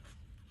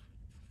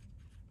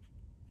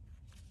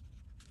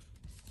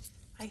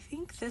 I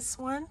think this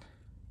one,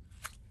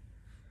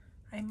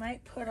 I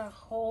might put a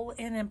hole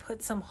in and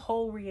put some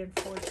hole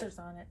reinforcers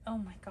on it. Oh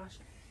my gosh,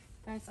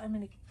 guys, I'm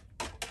gonna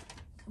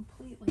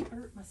completely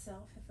hurt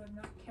myself if I'm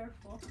not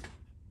careful.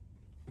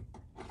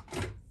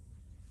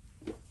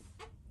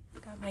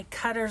 Got my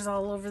cutters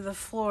all over the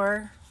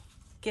floor.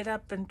 Get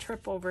up and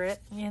trip over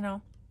it, you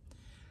know.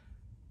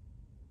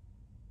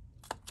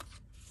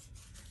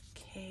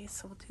 Okay,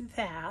 so we'll do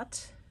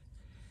that.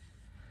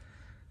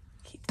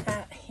 Keep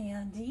that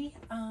handy.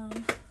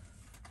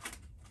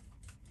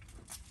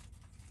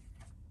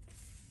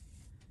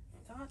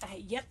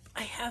 Yep,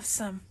 I have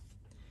some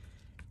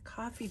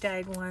coffee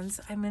dyed ones.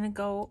 I'm gonna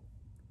go,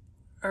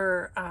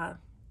 or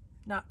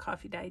not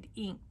coffee dyed,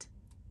 inked.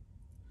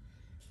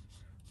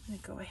 I'm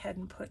gonna go ahead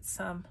and put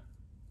some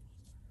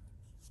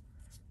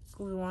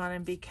glue on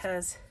them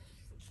because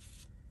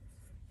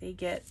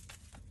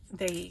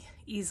they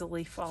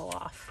easily fall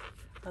off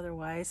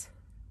otherwise.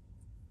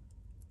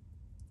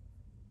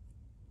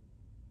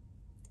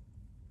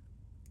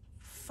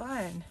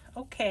 Fun.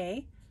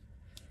 Okay,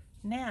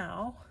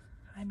 now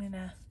I'm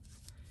gonna,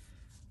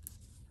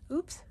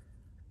 oops,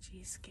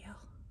 geez, Gayle.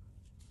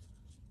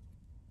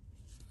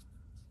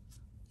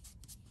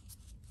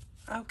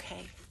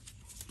 Okay,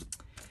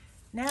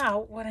 now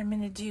what I'm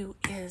gonna do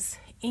is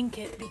ink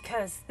it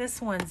because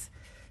this one's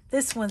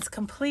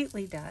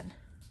completely done.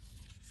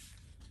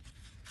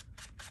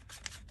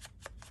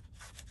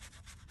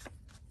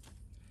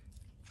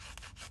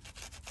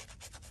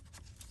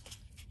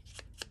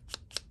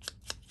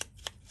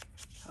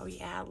 Oh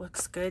yeah, it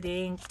looks good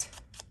inked.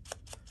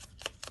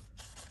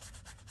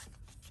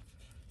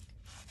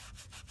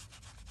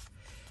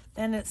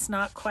 Then it's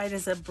not quite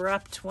as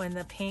abrupt when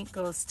the paint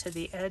goes to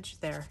the edge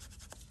there.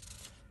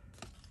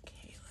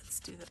 Okay, let's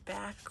do the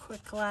back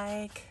quick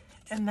like,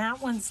 and that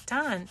one's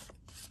done.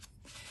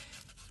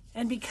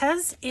 And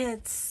because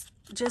it's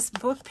just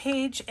book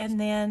page and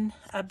then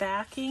a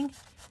backing,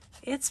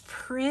 it's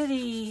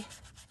pretty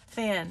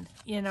thin,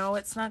 you know,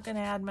 it's not going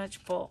to add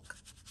much bulk.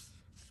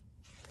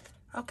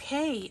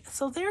 Okay,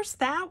 so there's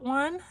that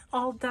one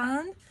all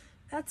done.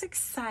 That's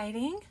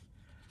exciting.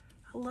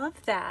 I love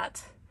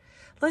that.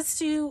 Let's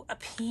do a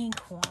pink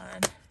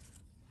one.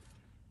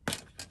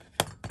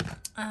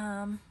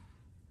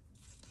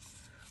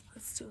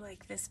 Let's do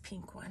like this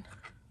pink one.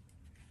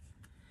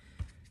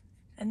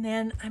 And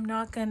then I'm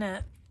not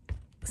gonna,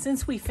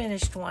 since we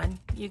finished one,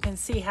 you can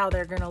see how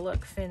they're gonna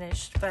look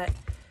finished, but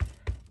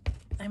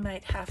I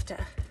might have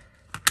to,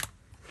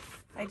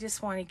 I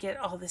just want to get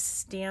all the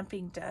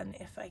stamping done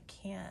if I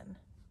can.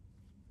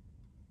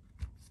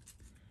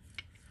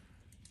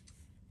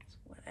 That's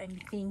what I'm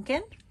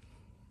thinking.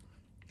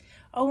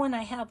 Oh, and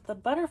I have the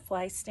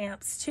butterfly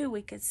stamps too.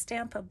 We could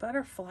stamp a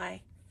butterfly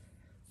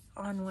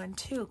on one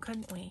too,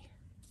 couldn't we?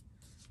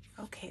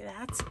 Okay,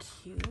 that's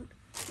cute.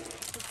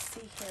 Let's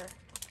see here.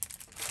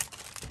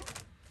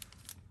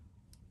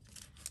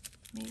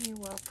 Maybe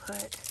we'll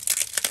put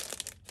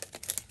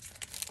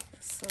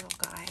this little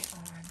guy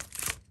on.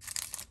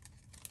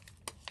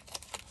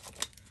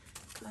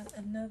 Got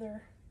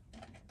another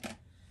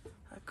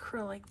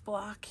acrylic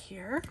block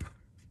here.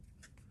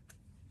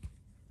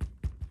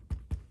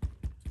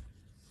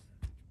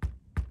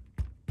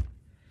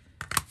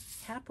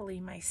 Happily,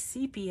 my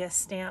sepia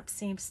stamp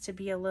seems to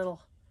be a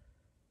little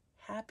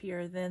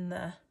happier than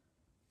the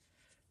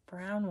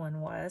brown one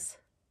was.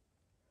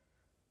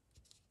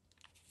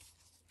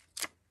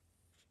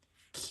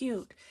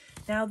 Cute.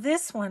 Now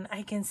this one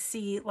I can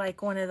see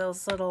like one of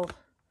those little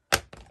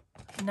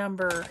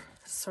number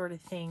sort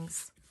of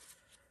things.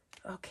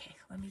 Okay,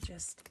 let me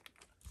just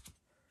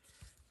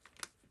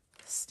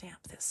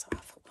stamp this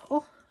off a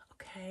little.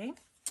 Okay.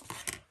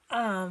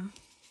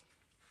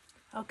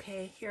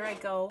 Okay, here I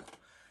go.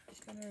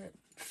 I'm gonna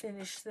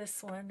finish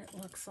this one, it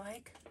looks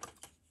like.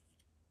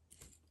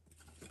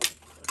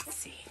 Let's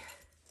see.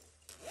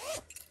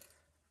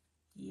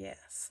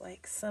 Yes,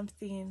 like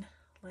something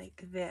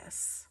like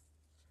this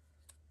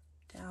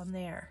down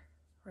there,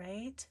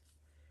 right?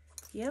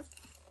 Yep.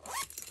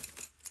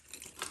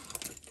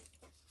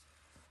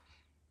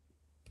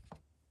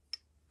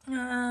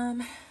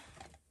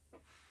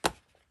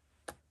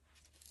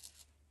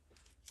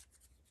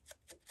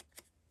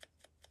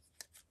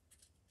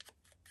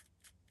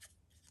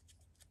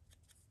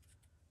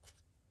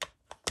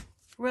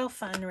 real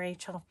fun,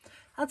 Rachel.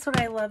 That's what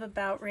I love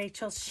about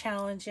Rachel's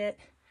challenge. It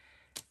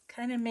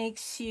kind of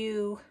makes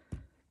you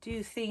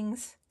do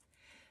things.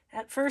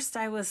 At first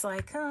I was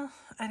like, oh,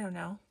 I don't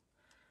know.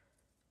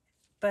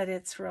 But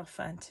it's real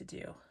fun to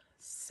do.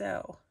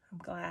 So I'm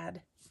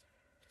glad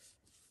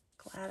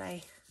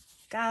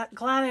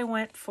I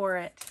went for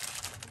it.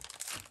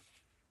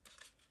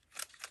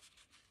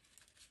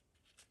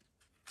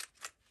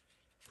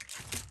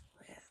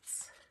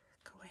 Let's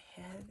go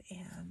ahead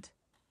and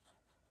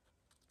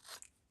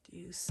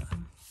do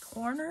some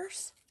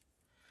corners.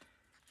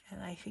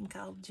 And I think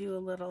I'll do a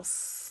little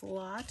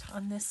slot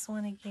on this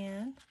one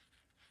again.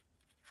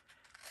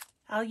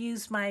 I'll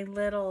use my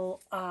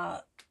little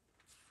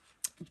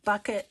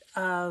bucket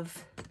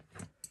of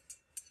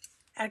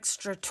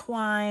extra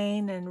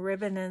twine and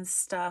ribbon and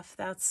stuff.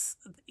 That's,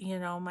 you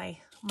know, my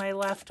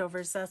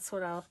leftovers. That's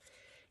what I'll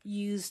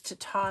use to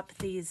top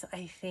these,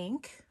 I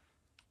think.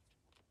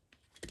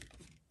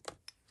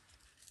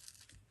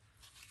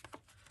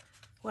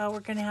 Well, we're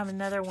going to have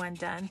another one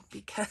done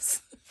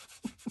because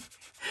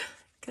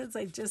because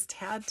I just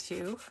had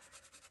to.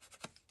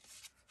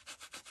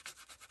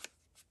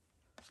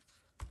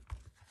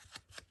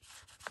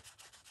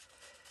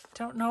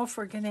 Don't know if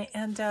we're going to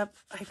end up,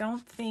 I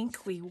don't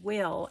think we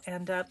will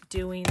end up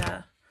doing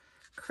a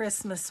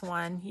Christmas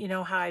one. You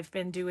know how I've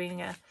been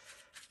doing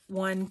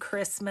one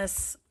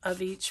Christmas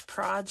of each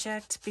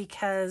project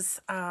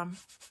because I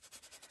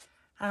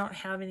don't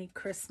have any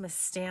Christmas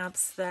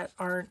stamps that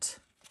aren't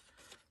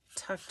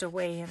tucked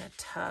away in a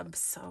tub.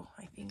 So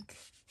I think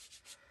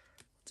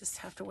we'll just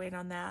have to wait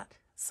on that.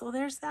 So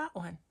there's that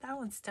one. That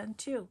one's done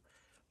too.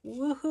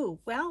 Woohoo.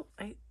 Well,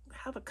 I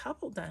have a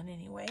couple done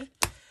anyway.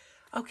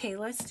 Okay,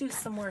 let's do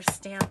some more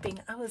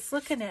stamping. I was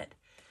looking at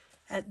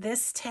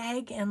this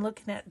tag and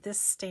looking at this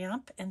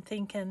stamp and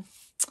thinking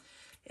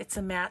it's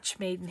a match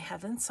made in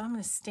heaven, so I'm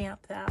going to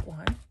stamp that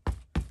one.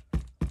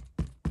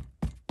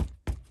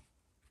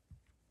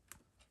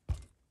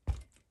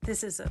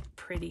 This is a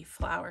pretty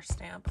flower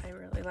stamp. I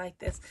really like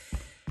this.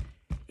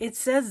 It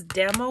says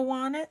demo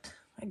on it.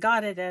 I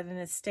got it at an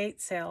estate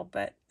sale,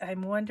 but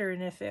I'm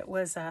wondering if it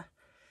was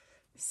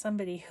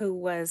somebody who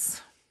was,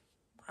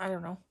 I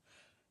don't know.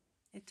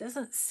 It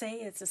doesn't say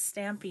it's a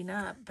Stampin'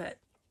 Up, but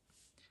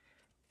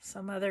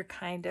some other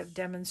kind of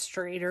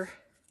demonstrator.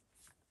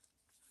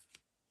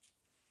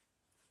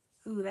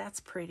 Ooh, that's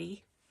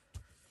pretty.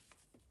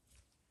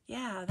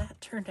 Yeah,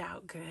 that turned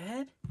out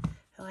good.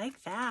 I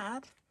like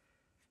that.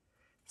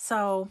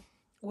 So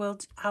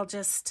I'll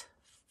just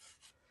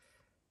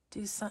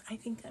do some. I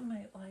think I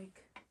might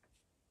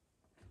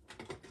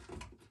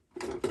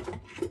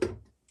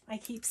I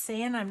keep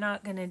saying I'm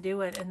not going to do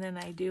it, and then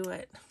I do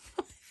it.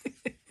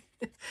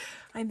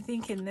 I'm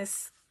thinking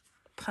this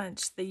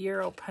punch, the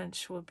Euro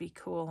punch, will be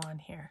cool on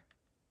here.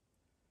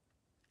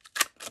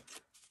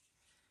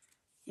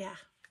 Yeah,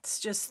 it's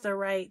just the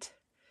right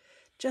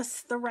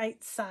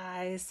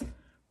size.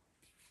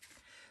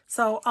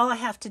 So all I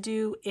have to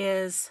do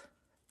is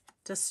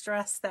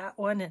distress that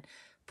one and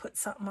put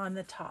something on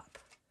the top.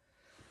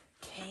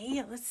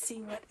 Okay, let's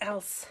see what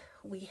else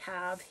we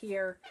have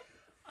here.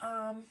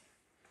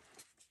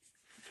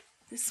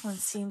 This one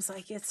seems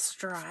like it's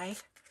dry.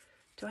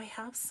 Do I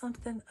have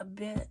something a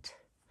bit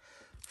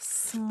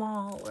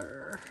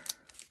smaller?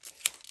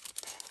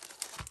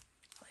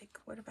 Like,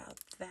 what about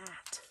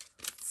that?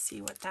 Let's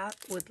see what that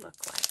would look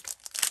like.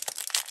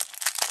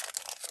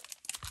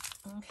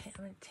 Okay,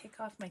 I'm going to take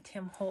off my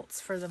Tim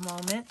Holtz for the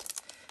moment.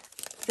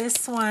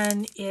 This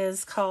one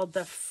is called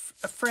the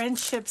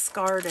Friendship's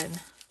Garden.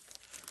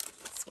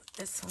 That's what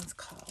this one's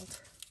called.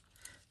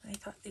 I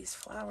thought these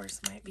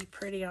flowers might be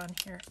pretty on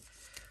here.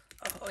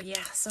 Oh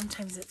yeah,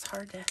 sometimes it's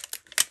hard to,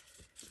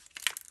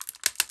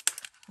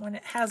 when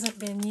it hasn't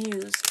been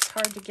used, it's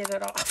hard to get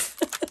it off.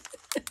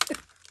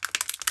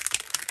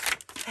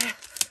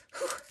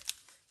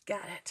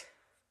 Got it.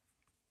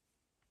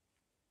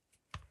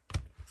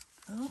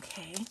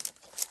 Okay.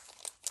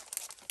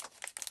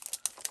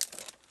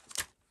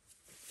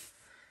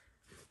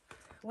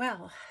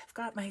 Well, I've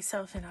got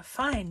myself in a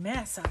fine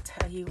mess, I'll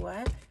tell you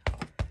what.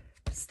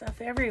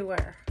 Stuff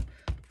everywhere.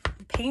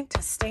 From paint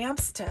to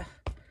stamps to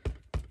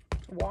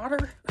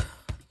water.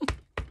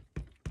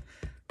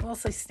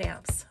 Mostly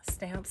stamps.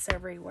 Stamps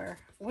everywhere.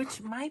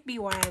 Which might be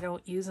why I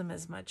don't use them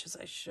as much as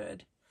I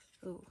should.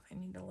 Ooh, I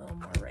need a little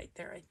more right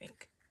there, I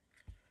think.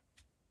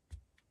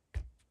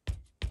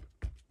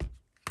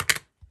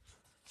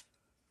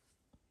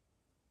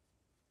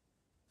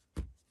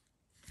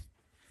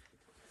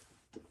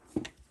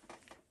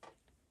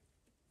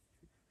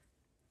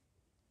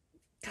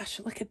 Gosh,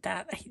 look at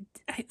that.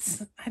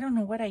 I don't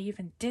know what I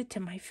even did to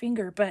my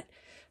finger, but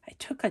I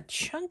took a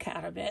chunk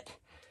out of it.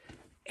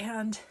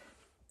 And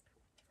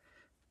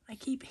I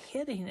keep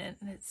hitting it,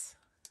 and it's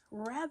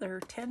rather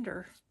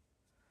tender.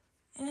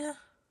 Yeah.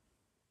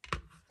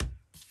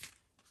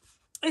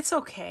 It's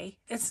okay.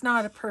 It's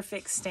not a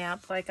perfect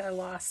stamp, like I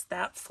lost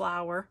that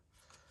flower.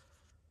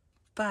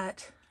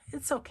 But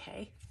it's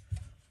okay.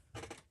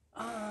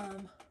 Do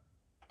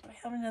I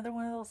have another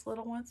one of those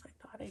little ones? I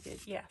thought I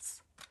did,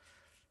 yes.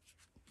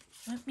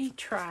 Let me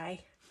try.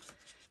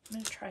 I'm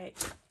going to try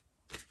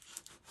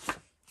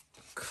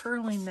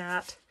curling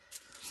that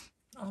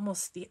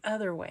almost the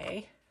other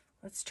way.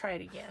 Let's try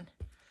it again.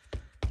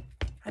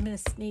 I'm going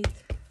to sneeze.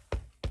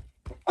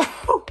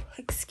 Oh,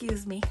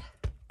 excuse me.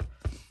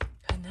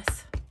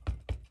 Goodness.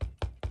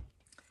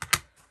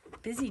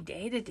 Busy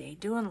day today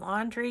doing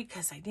laundry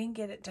because I didn't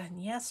get it done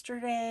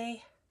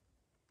yesterday.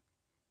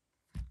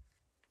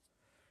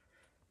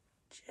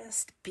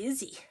 Just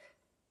busy.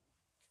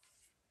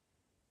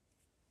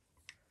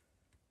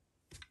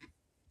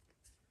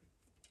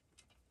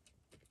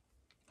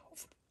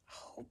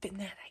 Hoping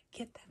that I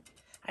get that.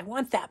 I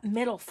want that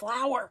middle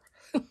flower.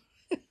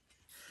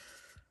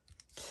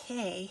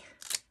 Okay.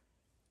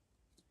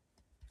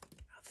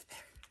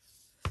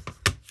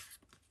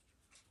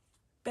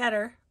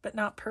 Better, but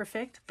not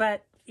perfect.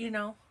 But, you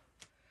know,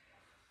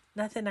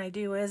 nothing I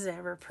do is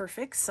ever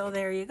perfect. So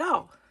there you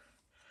go.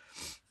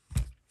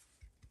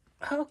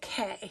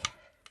 Okay.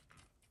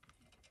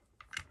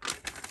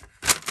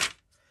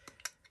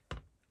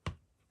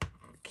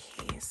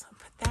 Okay, so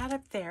put that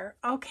up there.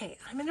 Okay,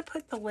 I'm going to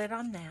put the lid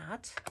on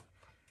that.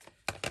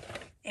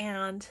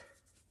 And,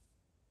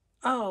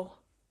 oh,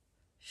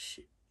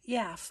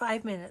 yeah,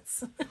 5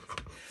 minutes.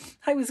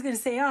 I was going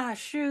to say,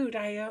 shoot,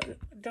 I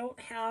don't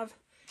have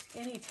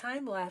any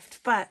time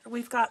left, but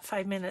we've got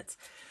 5 minutes.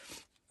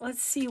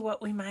 Let's see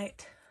what we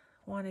might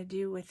want to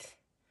do with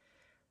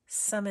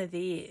some of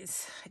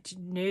these.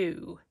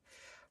 New,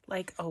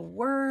 like a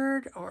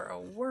word or a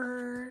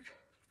word.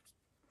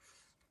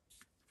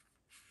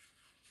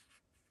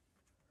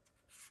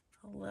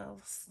 A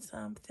little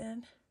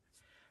something.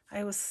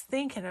 I was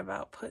thinking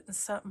about putting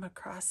something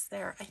across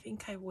there. I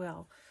think I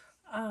will.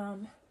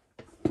 Let's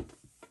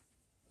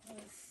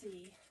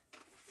see.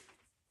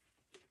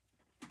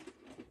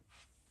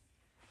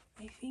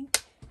 I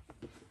think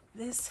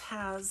this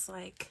has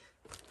like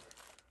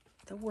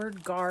the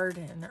word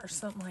garden or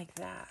something like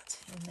that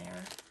in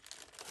there,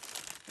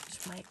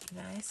 which might be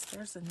nice.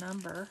 There's a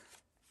number.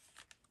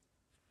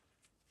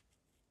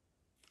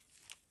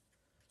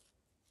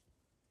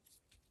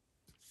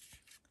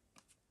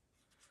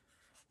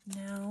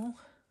 No,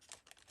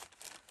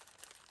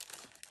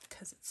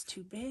 because it's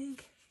too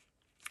big.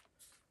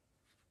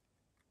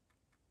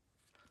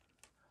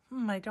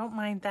 I don't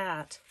mind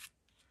that.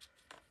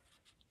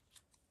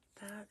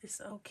 That is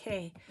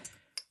okay.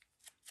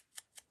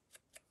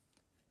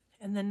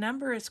 And the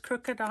number is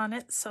crooked on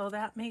it, so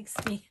that makes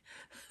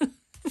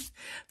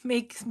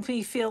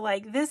me feel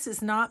like this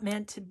is not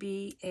meant to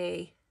be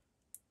a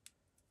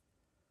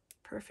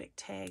perfect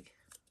tag.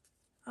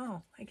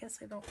 Oh, I guess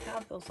I don't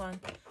have those on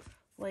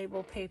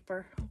label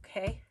paper.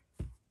 Okay.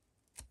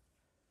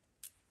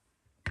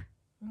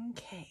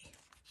 Okay.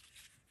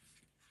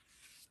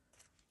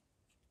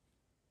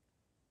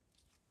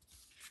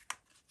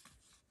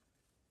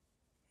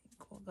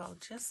 We'll go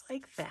just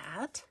like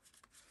that.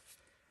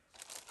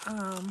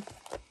 I'm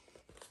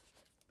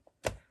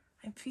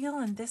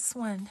feeling this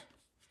one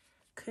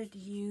could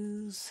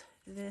use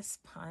this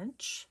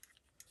punch.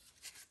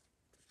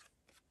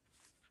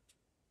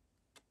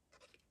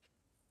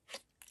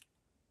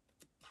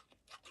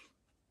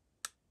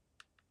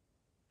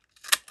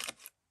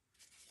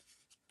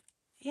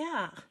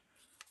 Yeah.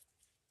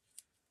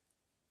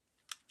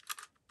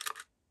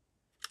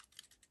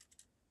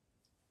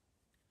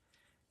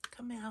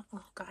 Come out,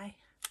 little guy.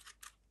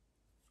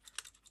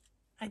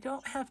 I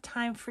don't have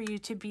time for you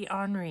to be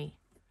ornery.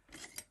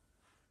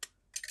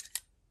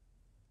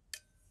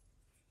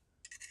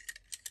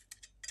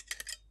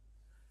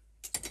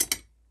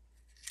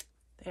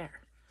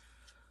 There.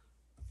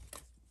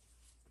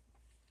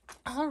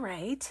 All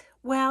right.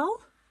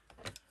 Well,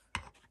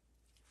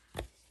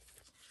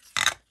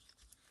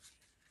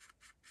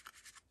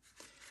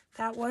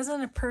 that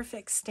wasn't a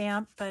perfect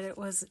stamp, but it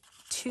was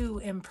too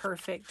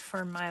imperfect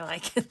for my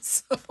liking.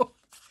 So,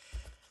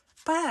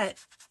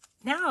 but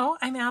now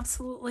I'm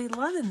absolutely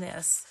loving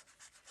this.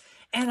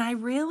 And I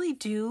really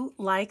do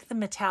like the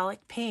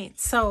metallic paint.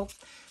 So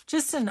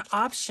just an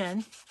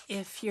option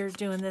if you're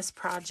doing this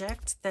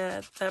project.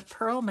 The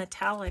pearl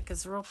metallic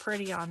is real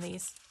pretty on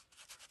these.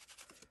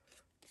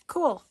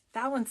 Cool.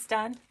 That one's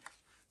done.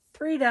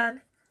 3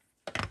 done.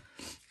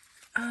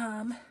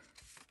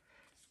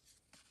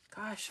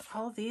 Gosh,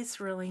 all these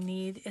really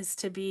need is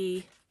to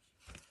be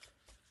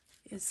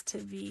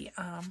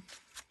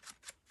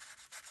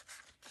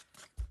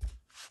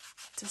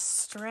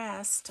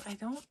distressed. I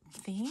don't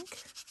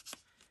think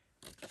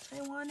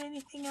I want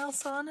anything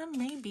else on them.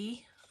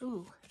 Maybe.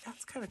 Ooh,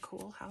 that's kind of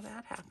cool how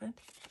that happened.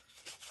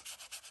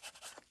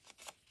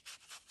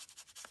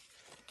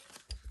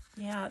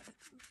 Yeah,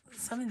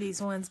 some of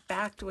these ones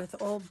backed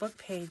with old book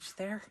page,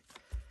 they're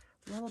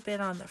a little bit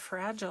on the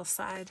fragile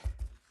side.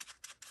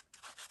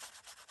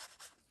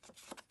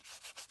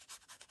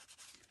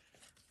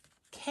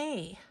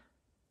 Okay.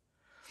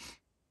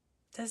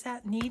 Does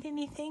that need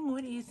anything?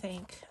 What do you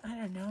think? I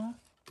don't know.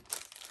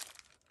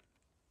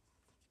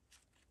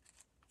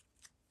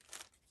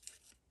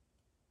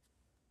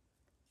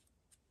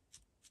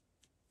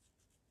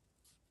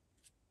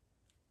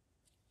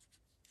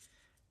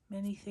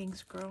 Many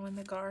things grow in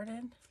the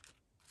garden.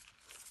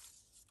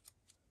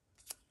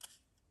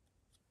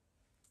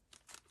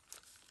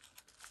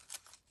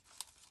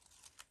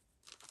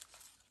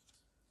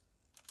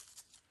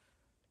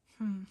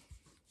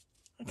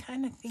 I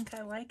kind of think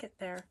I like it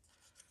there.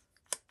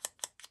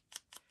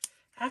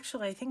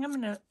 Actually, I think I'm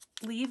going to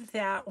leave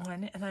that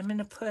one, and I'm going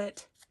to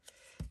put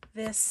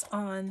this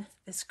on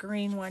this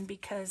green one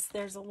because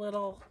there's a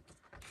little,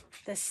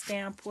 the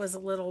stamp was a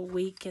little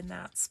weak in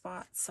that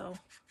spot. So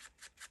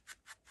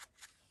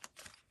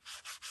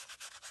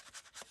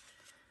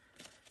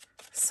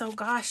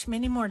gosh,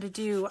 many more to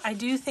do. I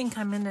do think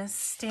I'm going to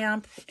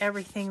stamp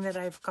everything that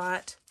I've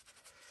got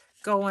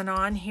going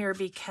on here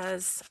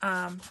because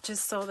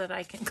just so that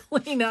I can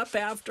clean up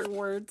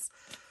afterwards.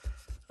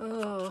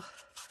 Oh.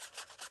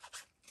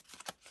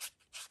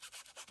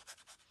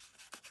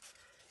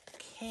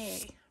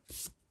 Okay.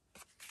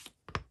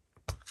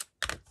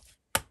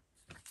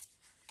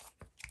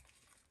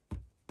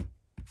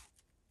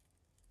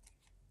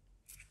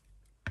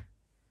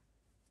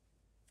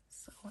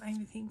 So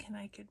I'm thinking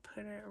I could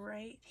put it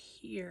right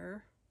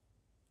here.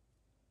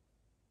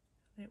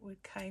 It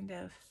would kind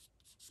of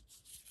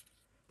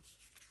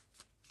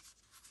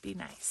be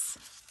nice.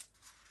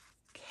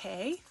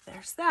 Okay,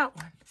 there's that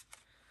one.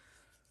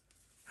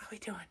 How are we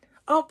doing?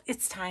 Oh,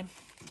 it's time.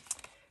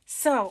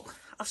 So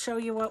I'll show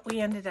you what we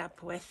ended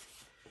up with.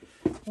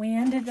 We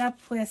ended up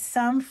with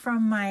some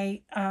from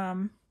my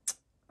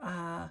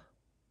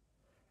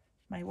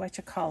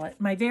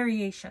my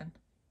variation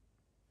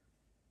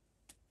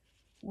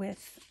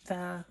with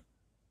the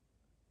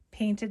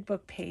painted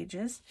book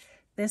pages.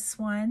 This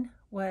one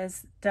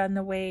was done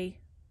the way,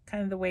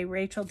 kind of the way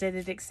Rachel did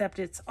it, except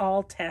it's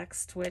all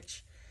text,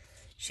 which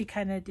she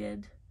kind of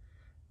did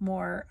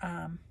more,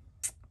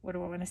 what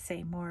do I want to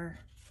say, more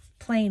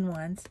plain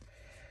ones.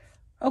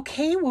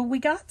 Okay, well, we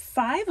got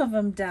 5 of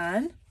them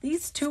done.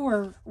 These 2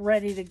 are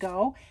ready to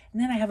go.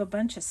 And then I have a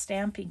bunch of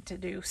stamping to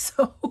do.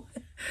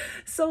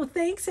 So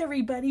thanks,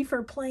 everybody,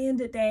 for playing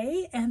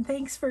today. And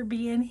thanks for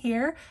being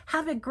here.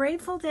 Have a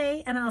grateful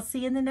day, and I'll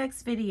see you in the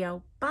next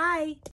video. Bye.